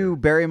did director. do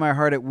Bury My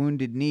Heart at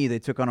Wounded Knee. They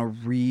took on a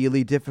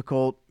really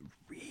difficult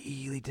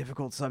really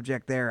difficult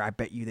subject there. I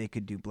bet you they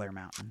could do Blair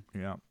Mountain.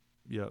 Yeah.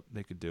 Yep.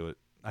 They could do it.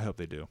 I hope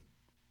they do.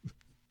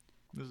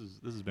 This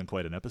has been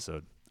quite an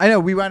episode. I know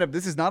we wound up.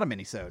 This is not a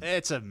mini-sode.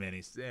 It's a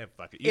mini.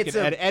 Fuck it. You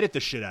can edit the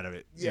shit out of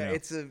it. Yeah, you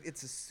know?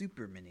 it's a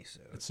super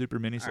mini-sode. It's super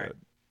mini-sode. Right.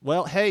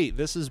 Well, hey,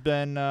 this has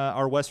been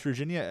our West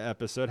Virginia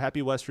episode.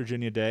 Happy West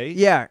Virginia Day.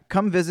 Yeah,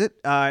 come visit.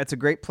 It's a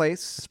great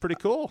place. It's pretty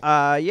cool.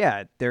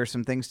 Yeah, there are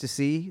some things to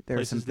see. There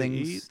Places are some to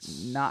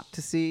things not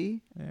to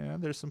see. Yeah,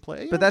 there's some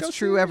play. But that's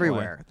true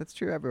everywhere. That's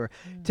true everywhere.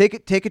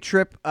 Take a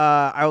trip.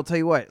 I will tell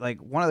you what.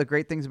 Like, one of the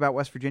great things about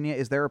West Virginia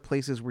is there are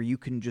places where you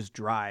can just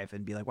drive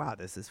and be like, "Wow,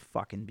 this is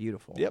fucking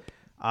beautiful." Yep.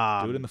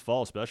 Do it in the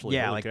fall, especially.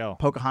 Yeah, Holy like cow.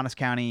 Pocahontas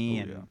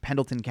County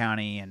Pendleton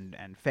County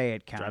and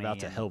Fayette County. Drive out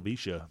to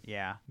Helvetia.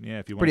 Yeah. Yeah,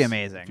 if you want pretty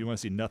amazing. If you want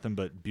to see nothing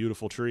but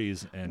beautiful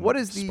trees and what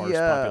is the sparse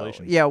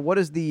population. Yeah, what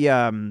is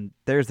the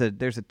there's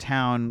a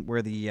town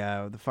where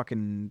the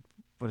fucking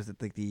what is it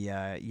like the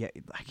I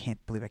can't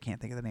believe I can't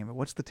think of the name of it.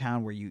 What's the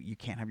town where you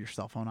can't have your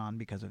cell phone on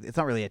because of it's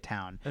not really a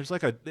town. There's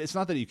it's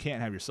not that you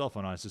can't have your cell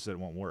phone on, it's just that it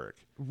won't work.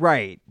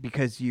 Right,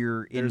 because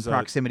you're in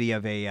proximity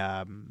of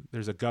a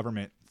there's a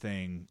government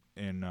thing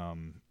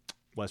in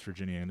West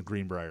Virginia in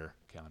Greenbrier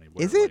County.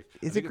 Is it?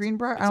 Is it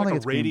Greenbrier? I don't think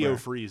it's a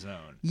radio-free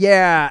zone.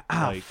 Yeah.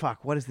 Oh,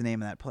 fuck. What is the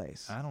name of that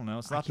place? I don't know.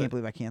 It's I not. can't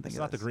believe I can't think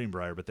of it. It's not the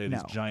Greenbrier, but they have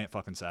these giant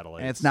fucking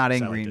satellites. And it's not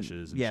in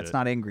it's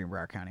not in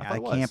Greenbrier County. I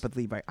can't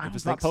believe I. If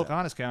it's not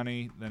Pocahontas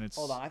County, then it's.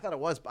 Hold on. I thought it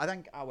was. I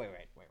think. Oh, wait.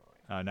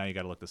 Now you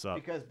got to look this up.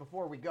 Because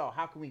before we go,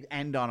 how can we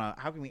end on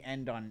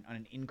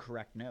an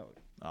incorrect note?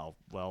 Oh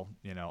well,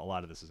 a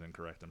lot of this is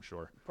incorrect. I'm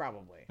sure.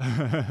 Probably.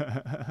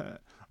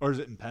 Or is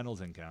it in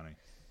Pendleton County?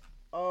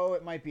 Oh,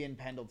 it might be in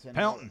Pendleton.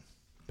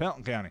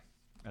 Pendleton County,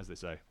 as they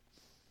say,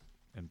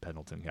 in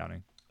Pendleton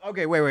County.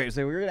 Okay, wait.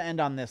 So we're going to end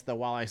on this, though,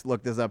 while I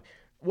look this up.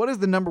 What is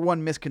the number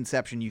one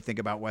misconception you think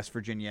about West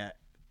Virginia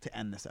to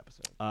end this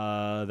episode?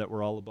 That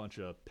we're all a bunch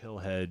of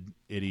pillhead,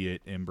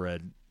 idiot,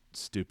 inbred,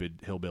 stupid,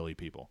 hillbilly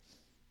people.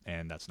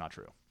 And that's not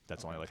true.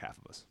 That's only like half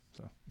of us.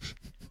 So,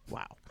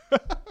 wow.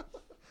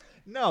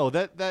 No,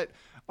 that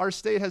our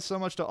state has so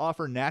much to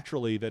offer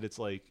naturally that it's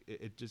like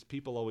it just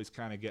people always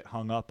kind of get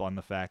hung up on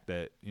the fact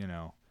that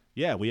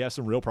we have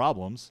some real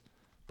problems,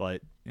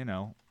 but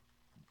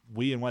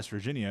we in West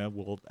Virginia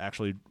would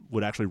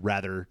actually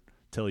rather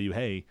tell you,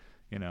 hey,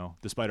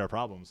 despite our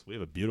problems, we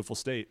have a beautiful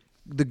state.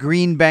 The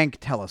Green Bank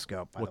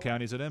Telescope. What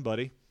county is it in,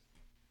 buddy?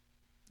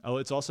 Oh,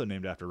 it's also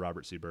named after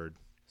Robert C. Byrd.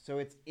 So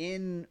it's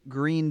in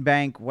Green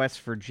Bank,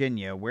 West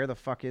Virginia. Where the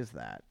fuck is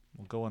that?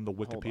 We'll go on the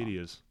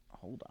Wikipedias.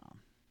 Hold on.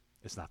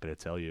 It's not going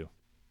to tell you.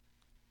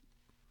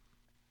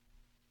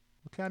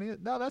 What county is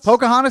it? No, that's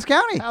Pocahontas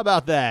County. How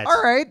about that?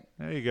 All right.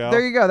 There you go.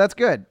 There you go. That's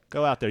good.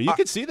 Go out there. You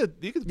can see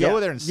you can go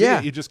there and see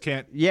it. You just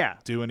can't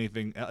do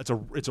anything.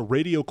 It's a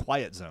radio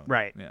quiet zone.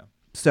 Right. Yeah.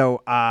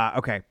 So,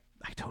 okay.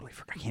 I totally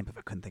forgot. I can't believe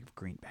I couldn't think of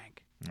Green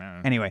Bank.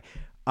 Anyway,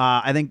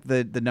 I think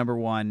the number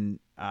one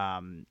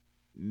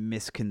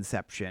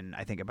misconception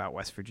I think about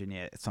West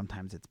Virginia,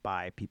 sometimes it's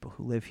by people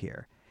who live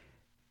here.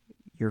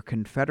 Your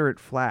Confederate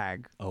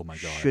flag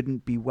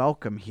shouldn't be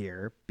welcome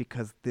here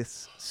because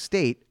this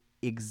state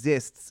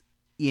exists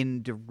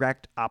in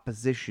direct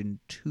opposition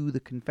to the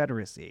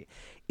Confederacy.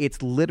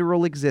 Its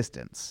literal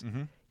existence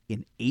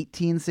in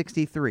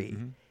 1863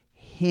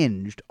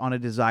 hinged on a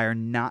desire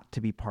not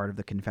to be part of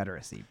the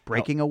Confederacy,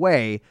 breaking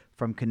away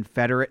from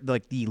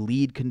the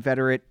lead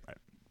Confederate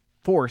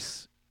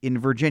force in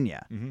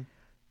Virginia.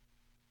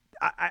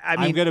 I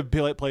mean, I'm going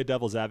to play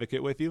devil's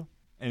advocate with you,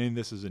 and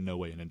this is in no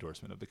way an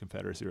endorsement of the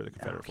Confederacy or the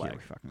Confederate flag. Here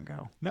we fucking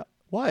go. No,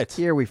 what?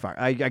 Here we fuck.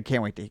 I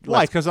can't wait to.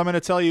 Why? Because I'm going to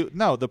tell you.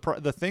 No, the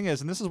thing is,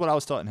 and this is what I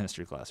was taught in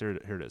history class. Here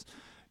it is.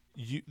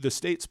 The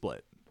state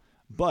split,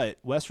 but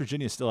West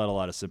Virginia still had a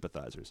lot of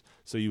sympathizers.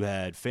 So you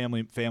had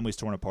families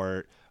torn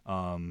apart,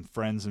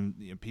 friends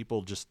and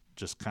people just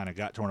kind of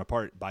got torn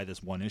apart by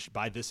this one issue,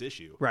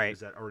 Right.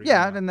 Is that are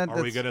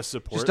we going to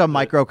support just a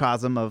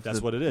microcosm of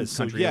that's what it is.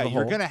 So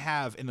you're going to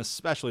have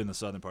especially in the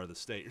southern part of the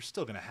state, you're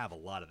still going to have a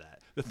lot of that.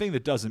 The thing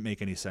that doesn't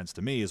make any sense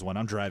to me is when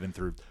I'm driving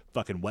through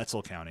fucking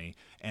Wetzel County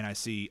and I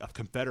see a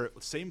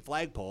Confederate same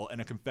flagpole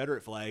and a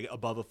Confederate flag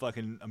above a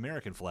fucking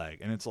American flag,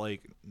 and it's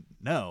like,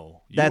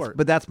 no,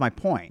 but that's my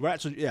point.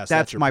 Actually, yes,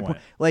 that's my point.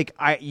 Like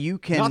you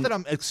can not that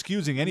I'm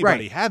excusing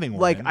anybody having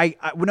one. Like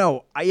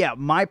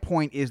my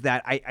point is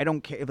that I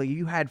don't care. Like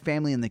you had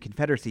family in the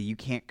Confederacy, you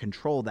can't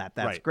control that.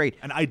 That's great,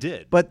 and I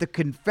did. But the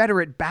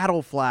Confederate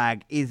battle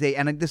flag is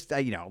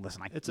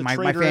listen.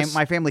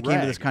 My family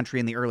came to this country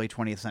in the early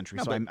 20th century,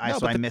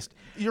 I missed.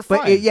 You're fine.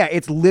 But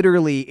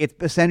it's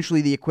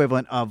essentially the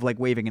equivalent of like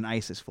waving an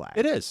ISIS flag.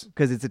 It is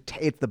because it's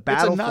the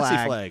battle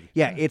Nazi flag.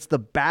 Yeah, it's the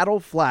battle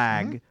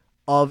flag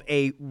of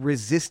a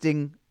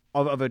resisting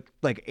of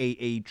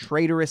a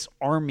traitorous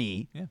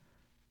army. Yeah.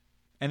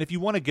 And if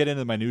you want to get into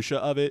the minutia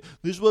of it,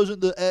 this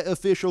wasn't the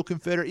official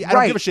Confederate. I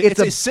don't give a shit.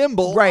 It's a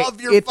symbol of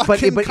your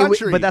fucking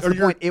country. But that's the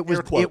point.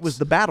 It was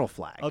the battle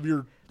flag of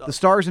your the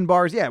stars and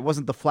bars. Yeah, it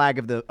wasn't the flag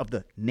of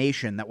the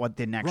nation that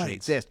didn't actually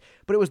exist,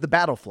 but it was the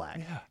battle flag.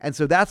 Yeah. And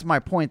so that's my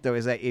point, though,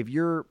 is that if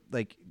you're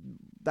like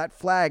that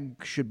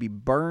flag should be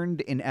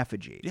burned in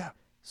effigy. Yeah.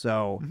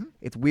 So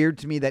it's weird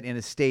to me that in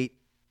a state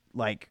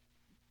like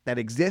that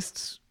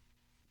exists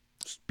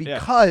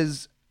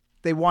because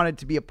they wanted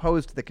to be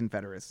opposed to the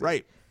Confederacy.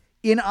 Right.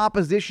 In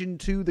opposition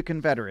to the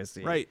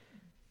Confederacy. Right.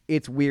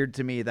 It's weird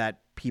to me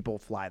that people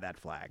fly that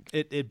flag.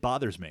 It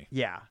bothers me.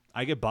 Yeah.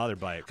 I get bothered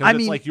by it because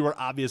it's like you are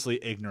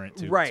obviously ignorant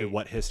to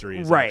what history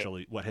is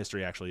what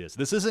history actually is.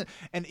 This isn't,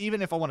 and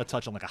even if I want to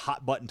touch on like a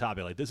hot button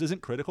topic, like this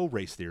isn't critical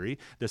race theory.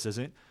 This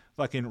isn't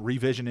fucking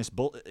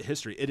revisionist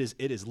history. It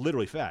is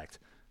literally fact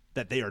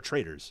that they are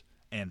traitors.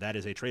 And that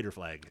is a traitor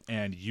flag.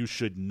 And you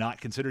should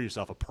not consider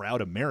yourself a proud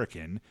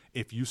American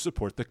if you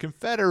support the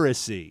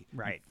Confederacy.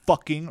 Right.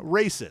 Fucking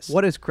racist.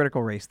 What is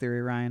critical race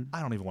theory, Ryan?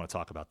 I don't even want to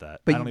talk about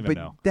that. But, I don't even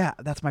know.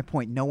 That's my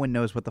point. No one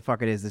knows what the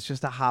fuck it is. It's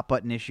just a hot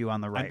button issue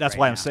on the right. And that's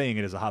why I'm saying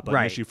it is a hot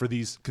button issue for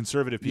these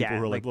conservative people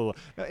who are like, blah, blah,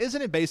 blah. Now,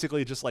 isn't it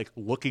basically just like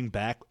looking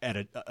back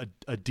at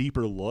a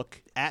deeper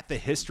look at the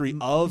history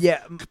of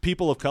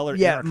people of color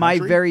in our country? My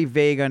very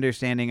vague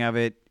understanding of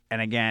it.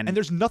 And again, and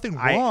there's nothing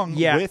wrong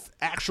with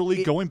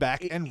actually going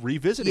back and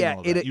revisiting all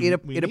of that.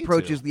 It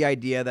approaches the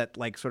idea that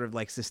like sort of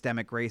like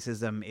systemic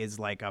racism is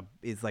like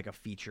a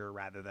feature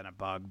rather than a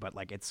bug, but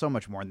like it's so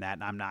much more than that,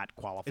 and I'm not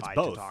qualified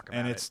to talk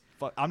about it.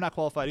 I'm not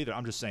qualified either.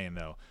 I'm just saying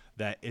though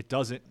that it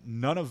doesn't.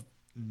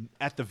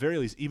 At the very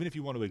least, even if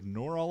you want to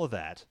ignore all of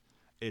that,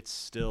 it's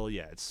still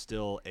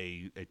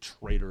a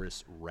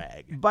traitorous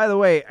rag. By the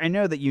way, I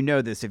know that you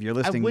know this if you're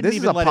listening. This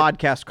is a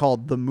podcast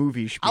called The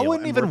Movie Spiel. I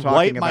wouldn't even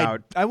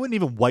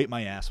wipe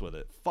my ass with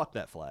it. Fuck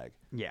that flag.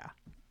 Yeah.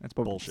 That's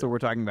bullshit. So we're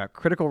talking about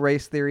critical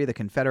race theory, the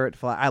Confederate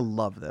flag. I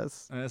love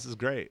this. And this is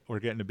great. We're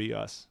getting to be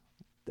us.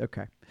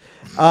 Okay.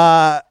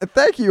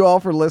 Thank you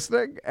all for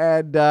listening.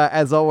 And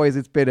as always,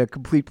 it's been a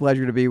complete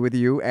pleasure to be with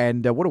you.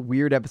 And what a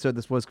weird episode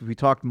this was because we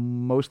talked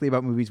mostly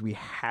about movies we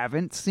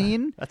haven't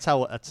seen. That's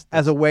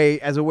as a way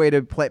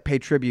to pay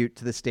tribute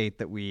to the state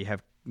that we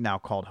have now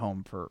called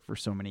home for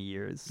so many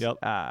years. Yep.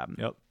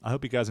 Yep. I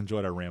hope you guys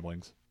enjoyed our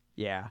ramblings.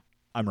 Yeah.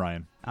 I'm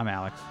Ryan. I'm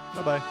Alex.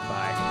 Bye-bye.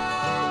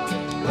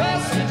 Bye.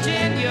 West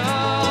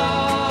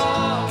Virginia.